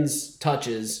 Coleman's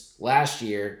touches last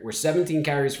year were 17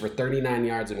 carries for 39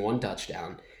 yards and 1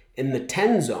 touchdown. In the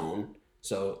 10 zone,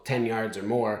 so 10 yards or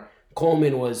more,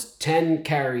 Coleman was 10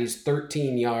 carries,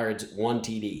 13 yards, 1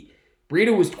 TD.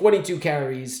 Breida was 22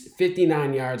 carries,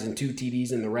 59 yards, and 2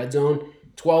 TDs in the red zone.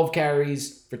 12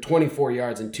 carries for 24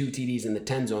 yards and 2 TDs in the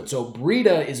 10 zone. So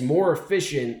Breida is more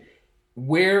efficient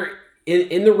where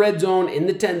in the red zone, in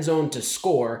the 10 zone to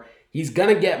score. He's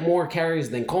going to get more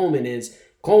carries than Coleman is.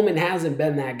 Coleman hasn't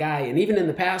been that guy. And even in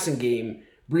the passing game,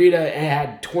 Breida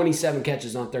had 27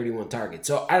 catches on 31 targets.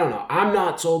 So I don't know. I'm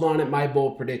not sold on it. My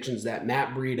bold predictions that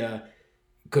Matt Breida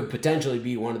could potentially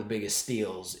be one of the biggest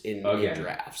steals in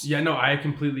drafts. Yeah, no, I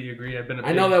completely agree.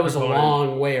 I know that was a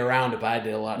long way around if I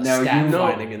did a lot of stat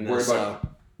finding in this. About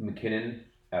McKinnon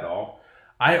at all?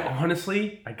 I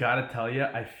honestly, I gotta tell you,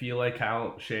 I feel like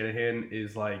Kyle Shanahan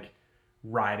is like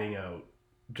riding out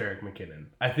Jerick McKinnon.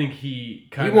 I think he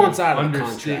wants out of the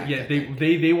contract. Yeah,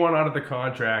 they want out of the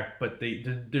contract, but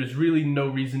there's really no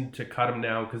reason to cut him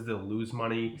now because they'll lose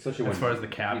money. Especially as far as the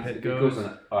cap hit goes. If he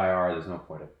goes on IR, there's no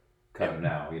point of cut him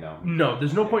now. No,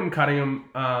 there's no point in cutting him.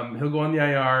 He'll go on the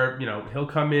IR. He'll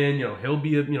come in. He'll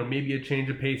be maybe a change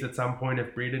of pace at some point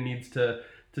if Breida needs to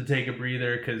take a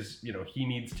breather because he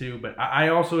needs to. But I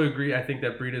also agree. I think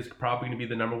that Breida is probably going to be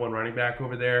the number one running back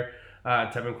over there.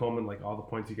 Tevin Coleman, like all the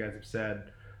points you guys have said.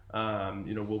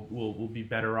 We'll be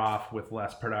better off with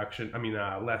less production. I mean,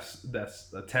 less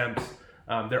attempts.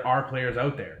 There are players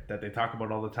out there that they talk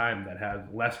about all the time that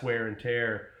have less wear and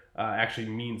tear. Actually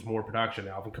means more production.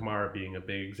 Alvin Kamara being a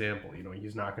big example.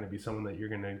 He's not going to be someone that you're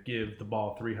going to give the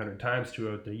ball 300 times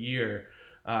throughout the year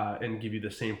and give you the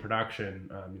same production.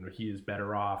 He is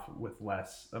better off with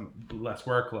less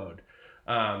workload.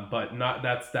 But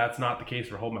that's not the case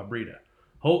for Holma Breida.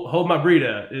 Holma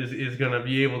Breida is going to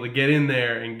be able to get in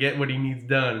there and get what he needs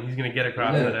done. He's going to get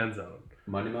across that end zone.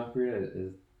 Money Mouth Breida,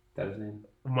 is that his name?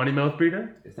 Money Mouth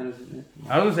Breida? Is that his name?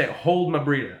 I was going to say Hold My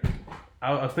Breida.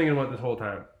 I was thinking about this whole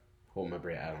time. Hold My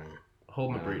Breida, I don't know.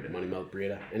 Hold My Breida. Money Mouth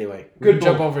Breida. Anyway, good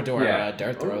jump over to our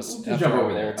dart throws. We'll jump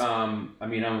over there. I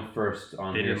mean, I'm first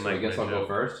on here, so I guess I'll go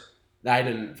first. I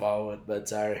didn't follow it, but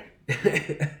sorry.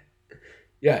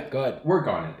 Yeah, go ahead. Work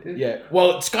on it. Yeah.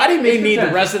 Well, Scotty may need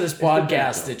the rest of this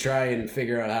podcast to try and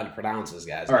figure out how to pronounce this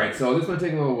guy's name. All right, so this might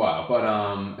take a little while, but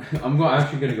I'm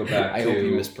actually going to go back I to... hope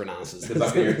he mispronounces the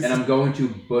Buccaneers, and I'm going to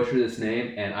butcher this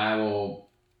name, and I will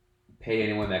pay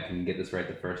anyone that can get this right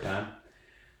the first time.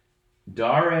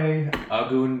 Dare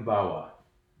Ogunbawa.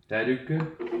 Did I do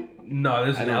good? No,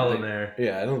 there's an L in there.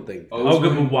 Yeah, I don't think...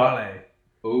 Ogunbowale.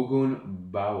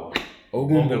 Ogunbawa.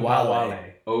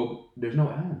 Ogunbowale. There's no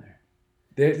L in there.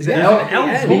 There's an L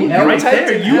right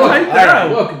there. You typed that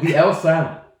out. Look, the L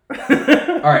silent.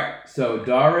 All right, so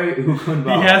Dare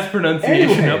Ogunbawa. He has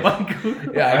pronunciation up on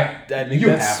Google. Yeah, I think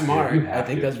that's smart. I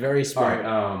think that's very smart.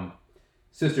 All right,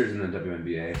 sisters in the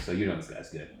WNBA, so this guy's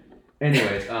good.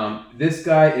 Anyways, this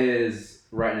guy is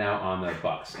right now on the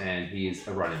Bucks, and he's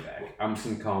a running back. I'm just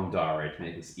gonna call him Dare to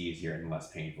make this easier and less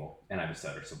painful. And I have a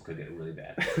stutter, so it could get really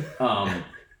bad.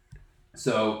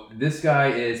 So this guy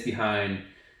is behind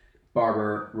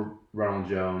Barber, Ronald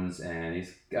Jones, and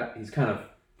he's kind of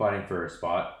fighting for a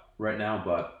spot right now,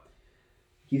 but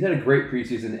he's had a great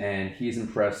preseason, and he's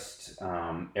impressed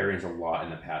Arians a lot in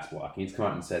the pass block. He's come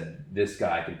out and said, this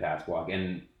guy can pass block,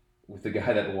 and with the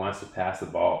guy that wants to pass the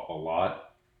ball a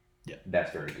lot,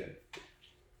 that's very good.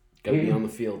 Got to be on the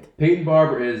field. Peyton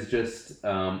Barber is just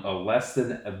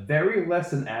a very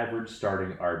less than average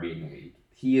starting RB in the league.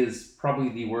 He is probably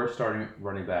the worst starting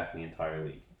running back in the entire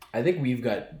league. I think we've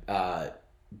got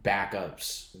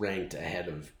backups ranked ahead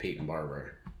of Peyton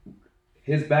Barber.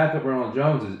 His backup, Ronald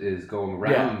Jones, is going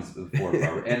rounds before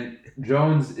Barber. And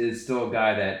Jones is still a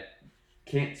guy that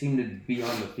can't seem to be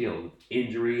on the field.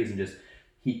 Injuries and just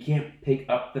He can't pick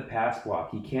up the pass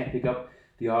block. He can't pick up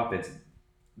the offense.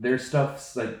 There's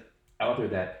stuff like out there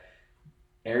that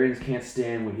Arians can't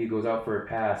stand when he goes out for a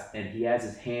pass and he has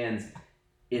his hands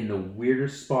in the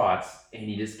weirdest spots and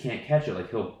he just can't catch it. Like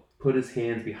he'll put his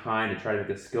hands behind to try to make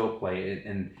a skill play,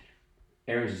 and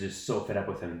Arians is just so fed up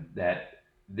with him that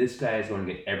this guy is going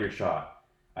to get every shot,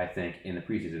 I think, in the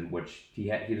preseason, which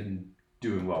he isn't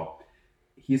doing well.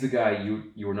 He's a guy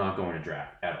you are not going to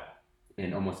draft at all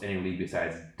in almost any league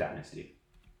besides Dynasty.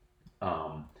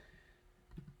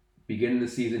 Beginning of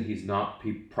the season,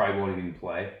 he probably won't even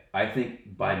play. I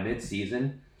think by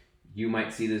mid-season, you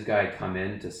might see this guy come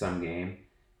into some game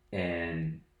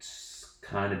and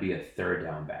kind of be a third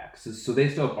down back. So they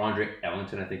still have Andre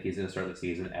Ellington. I think he's going to start the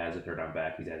season as a third down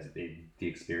back. He has the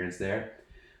experience there.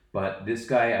 But this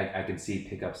guy, I can see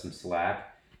pick up some slack.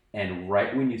 And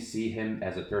right when you see him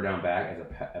as a third down back, as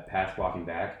a pass blocking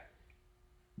back,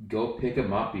 go pick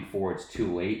him up before it's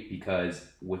too late, because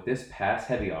with this pass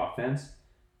heavy offense,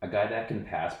 a guy that can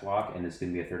pass block and is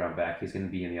going to be a third down back, he's going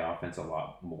to be in the offense a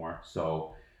lot more.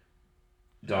 So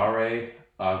Dare,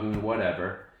 Agun,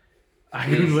 whatever.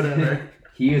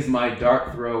 He is my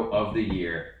dart throw of the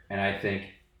year, and I think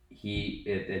he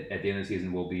at the end of the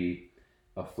season will be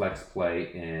a flex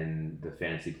play in the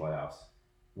fantasy playoffs.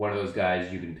 One of those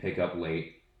guys you can pick up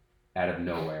late out of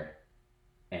nowhere,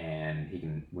 and he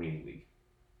can win the league.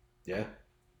 Yeah.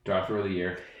 Dart throw of the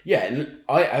year. Yeah, and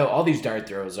all these dart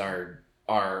throws are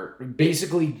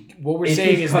basically what we're If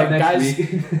saying he's is cut that next guys.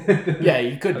 week- Yeah,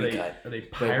 he could Are be they, cut. are they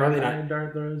probably pirate not. eye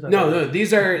dart throws? No,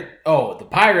 these are the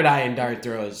pirate eye and dart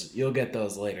throws. You'll get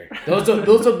those later. Those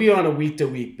will be on a week to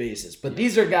week basis. But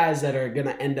these are guys that are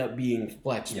gonna end up being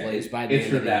flex plays by the it's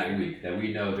end for of the that year. week that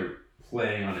we know they're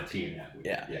playing on a team that week.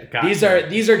 Yeah. Gotcha.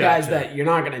 These are guys Gotcha. that you're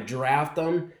not gonna draft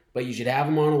them, but you should have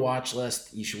them on a watch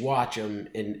list. You should watch them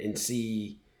and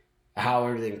see how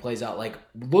everything plays out. Like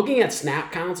looking at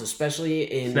snap counts, especially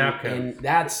in Snap counts. and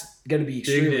that's going to be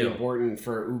extremely deal. important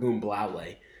for Ugun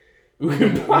Blaule.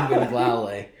 Ugun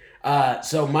Blaule.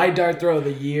 So my dart throw of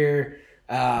the year,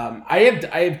 I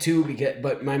have two,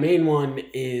 but my main one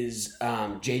is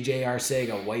JJ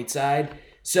Arcega-Whiteside.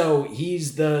 So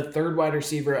he's the third wide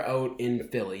receiver out in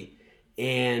Philly,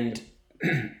 and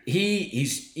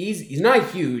he's not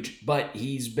huge, but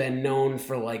he's been known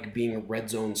for like being a red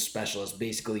zone specialist,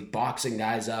 basically boxing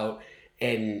guys out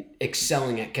and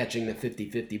excelling at catching the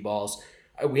 50-50 balls.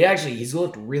 He's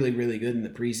looked really, really good in the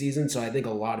preseason, so I think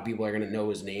a lot of people are going to know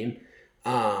his name.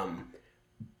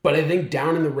 But I think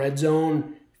down in the red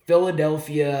zone,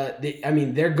 Philadelphia,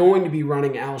 they're going to be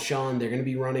running Alshon. They're going to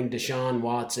be running Deshaun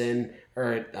Watson,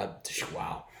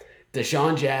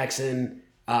 Deshaun Jackson,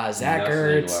 Zach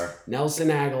Ertz, Nelson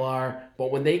Aguilar.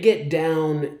 But when they get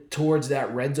down towards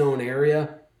that red zone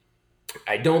area,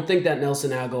 I don't think that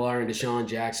Nelson Aguilar and Deshaun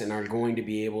Jackson are going to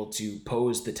be able to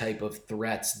pose the type of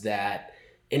threats that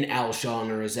an Alshon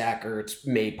or a Zach Ertz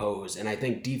may pose. And I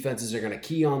think defenses are going to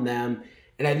key on them.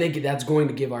 And I think that's going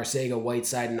to give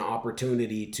Arcega-Whiteside an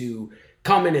opportunity to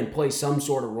come in and play some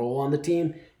sort of role on the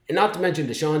team. And not to mention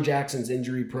Deshaun Jackson's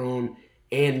injury prone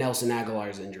and Nelson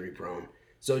Aguilar's injury prone.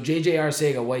 So JJ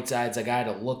Arcega-Whiteside's a guy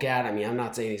to look at. I mean, I'm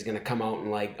not saying he's going to come out and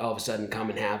like all of a sudden come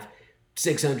and have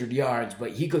 600 yards,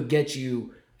 but he could get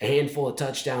you a handful of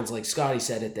touchdowns, like Scotty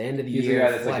said, at the end of the He's year. a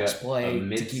guy that's Flex like play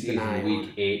a to keep an eye mid-season on. week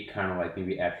 8, kind of like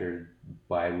maybe after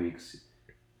bye weeks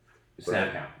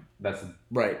snap count. That's the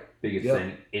Right. biggest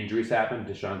thing. Injuries happen.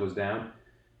 Deshaun goes down.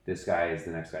 This guy is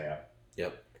the next guy up.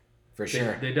 Yep. For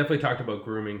sure. They definitely talked about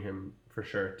grooming him for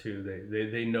sure too.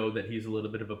 They know that he's a little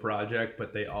bit of a project,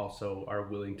 but they also are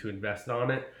willing to invest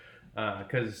on it.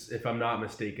 Because if I'm not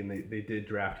mistaken, they did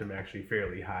draft him actually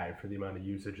fairly high for the amount of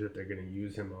usage that they're going to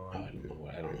use him on.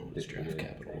 I don't know what his draft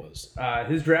capital was.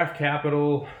 His draft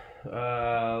capital,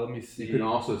 let me see. You can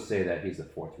also say that he's the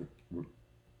fourth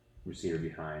receiver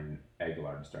behind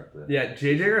Aguilar to start the. Yeah,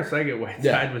 JJ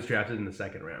Arcega-Whiteside was drafted in the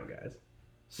second round, guys.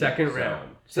 Second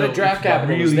round. So the draft it's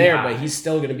capital was really there, high. but he's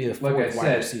still going to be the Like fourth I wide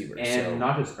said, receiver. and So.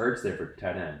 not just Ertz there for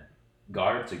tight end.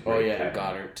 Goddard's a great tight end.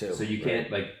 Goddard too. So you can't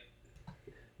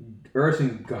Ertz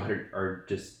and Goddard are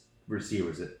just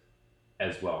receivers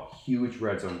as well. Huge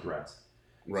red zone threats.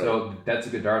 Right. So that's a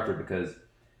good dart throw because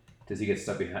does he get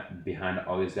stuck behind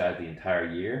all these guys the entire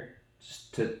year?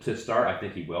 To start, I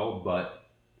think he will, but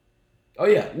Oh,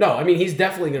 yeah. No, I mean, he's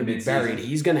definitely going to be Mid-season. buried.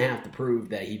 He's going to have to prove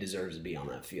that he deserves to be on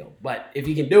that field. But if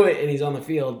he can do it and he's on the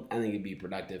field, I think he'd be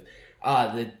productive.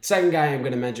 The second guy I'm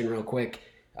going to mention real quick,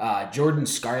 Jordan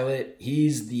Scarlett.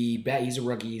 He's a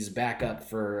rookie. He's a backup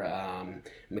for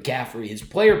McCaffrey. His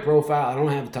player profile, I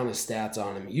don't have a ton of stats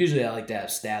on him. Usually I like to have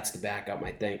stats to back up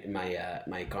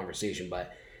my conversation,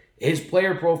 but his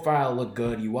player profile looked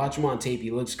good. You watch him on tape,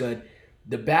 he looks good.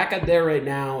 The backup there right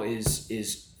now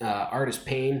is Artis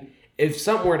Payne. If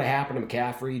something were to happen to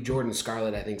McCaffrey, Jordan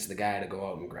Scarlett, I think, is the guy to go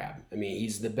out and grab. I mean,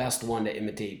 he's the best one to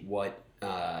imitate what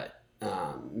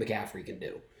McCaffrey can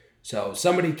do. So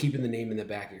somebody keeping the name in the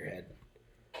back of your head.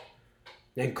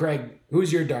 And Craig,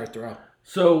 who's your dart throw?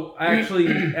 So actually,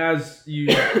 as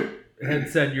you had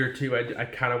said your two, I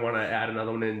kind of want to add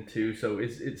another one in too. So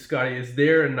Scotty, is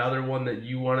there another one that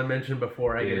you want to mention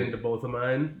before I get into both of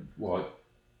mine? Well,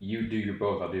 you do your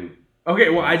both. I'll do. Okay,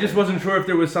 well, I just wasn't sure if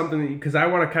there was something because I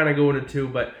want to kind of go into two,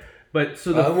 but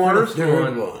so the first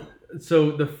one.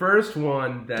 So the first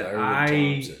one that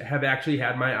I have actually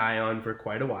had my eye on for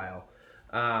quite a while.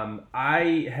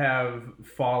 I have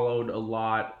followed a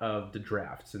lot of the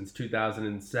draft since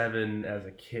 2007 as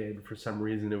a kid. For some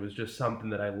reason, it was just something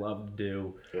that I loved to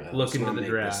do. Look into the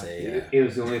draft. It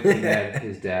was the only thing that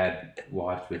his dad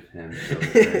watched with him. So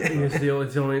it's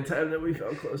the only time that we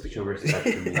felt close together. Show respect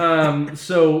for me.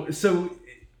 So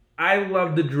I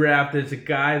love the draft. There's a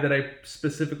guy that I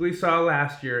specifically saw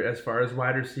last year as far as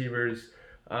wide receivers.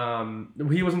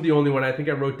 He wasn't the only one. I think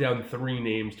I wrote down 3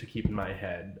 names to keep in my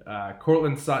head.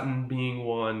 Cortland Sutton being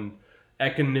one,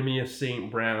 Equanimeous St.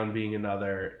 Brown being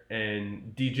another,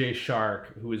 and DJ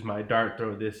Shark, who is my dart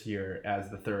throw this year, as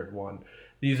the third one.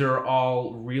 These are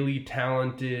all really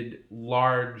talented,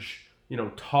 large,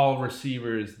 tall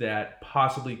receivers that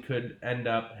possibly could end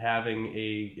up having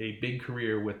a big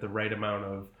career with the right amount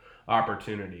of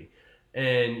opportunity.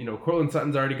 And, Cortland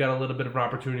Sutton's already got a little bit of an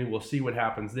opportunity. We'll see what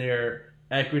happens there.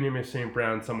 Equanimeous St.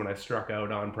 Brown, someone I struck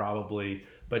out on probably,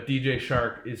 but DJ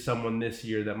Shark is someone this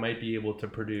year that might be able to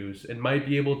produce and might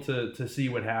be able to see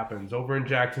what happens. Over in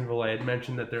Jacksonville, I had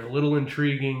mentioned that they're a little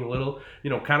intriguing, a little,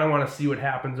 kind of want to see what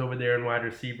happens over there in wide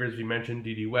receivers. We mentioned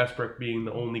D.D. Westbrook being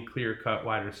the only clear-cut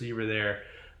wide receiver there.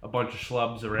 A bunch of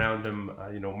schlubs around him,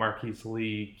 Marquise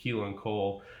Lee, Keelan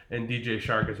Cole, and DJ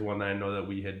Shark is one that I know that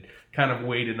we had kind of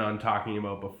waited on talking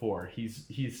about before. He's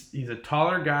a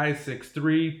taller guy,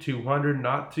 6'3", 200,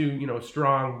 not too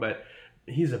strong, but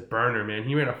he's a burner, man.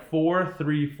 He ran a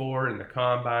 4.34 in the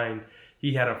combine.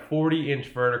 He had a 40-inch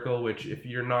vertical, which if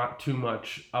you're not too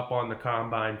much up on the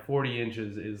combine, 40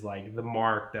 inches is like the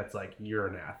mark that's like you're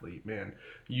an athlete, man.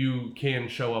 You can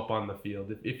show up on the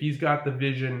field. If he's got the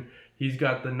vision, he's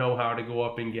got the know-how to go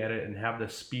up and get it and have the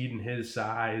speed and his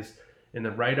size and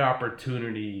the right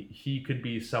opportunity, he could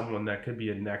be someone that could be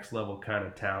a next-level kind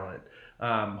of talent.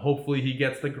 Hopefully he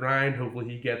gets the grind. Hopefully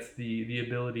he gets the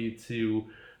ability to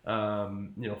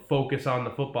focus on the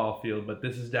football field. But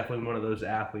this is definitely one of those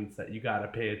athletes that you got to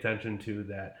pay attention to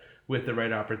that with the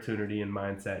right opportunity and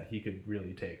mindset, he could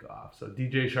really take off. So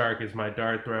DJ Shark is my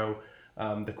dart throw.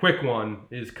 The quick one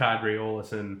is Kadri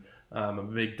Olesen. I'm a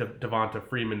big Devonta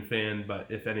Freeman fan, but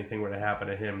if anything were to happen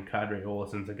to him, Kadri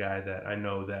Olesen's a guy that I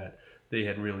know that they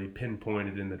had really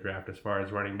pinpointed in the draft as far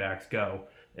as running backs go,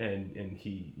 and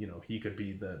he could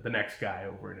be the next guy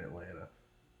over in Atlanta.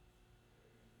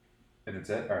 And that's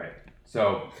it? All right.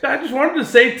 So I just wanted to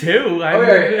say two.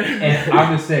 And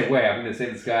I'm the same way. I'm going to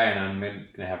say this guy, and I'm going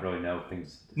to have really no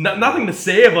things. Nothing to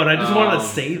say about it. I just wanted to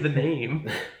say the name.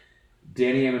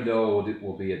 Danny Amendola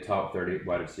will be a top 30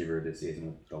 wide receiver this season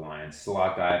with the Lions.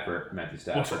 Slot guy for Matthew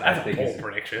Stafford. That's a bold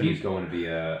prediction. He's going to be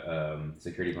a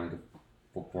security blanket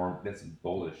for him. That's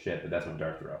bold as shit, but that's my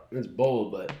dart throw. It's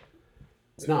bold, but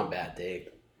it's not a bad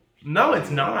take. No, it's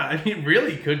not. I mean,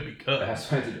 really could be good.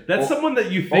 That's someone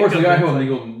that you think or it's a guy who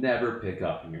you'll never pick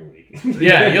up in your league.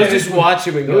 Yeah, you'll just watch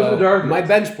him and go, my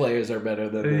bench players are better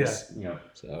than this. Yeah.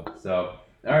 So,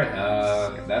 all right.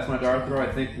 That's my dart throw.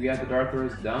 I think we got the dart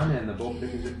throws done and the bold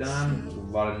pickers are done. A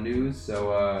lot of news.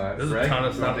 So, there's a ton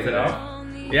of stuff today.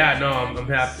 Yeah, no, I'm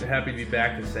happy to be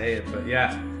back to say it. But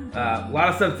yeah, a lot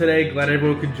of stuff today. Glad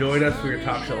everyone could join us. We're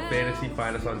Top Shelf Fantasy.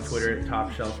 Find us on Twitter at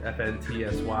Top Shelf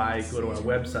FNTSY. Go to our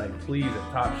website, please, at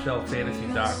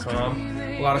TopShelfFantasy.com.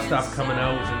 A lot of stuff coming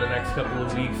out in the next couple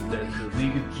of weeks. The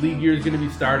league year is going to be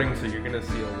starting, so you're going to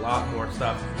see a lot more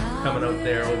stuff coming out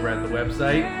there over at the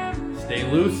website. Stay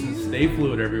loose and stay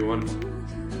fluid, everyone.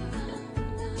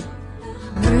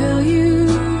 Will you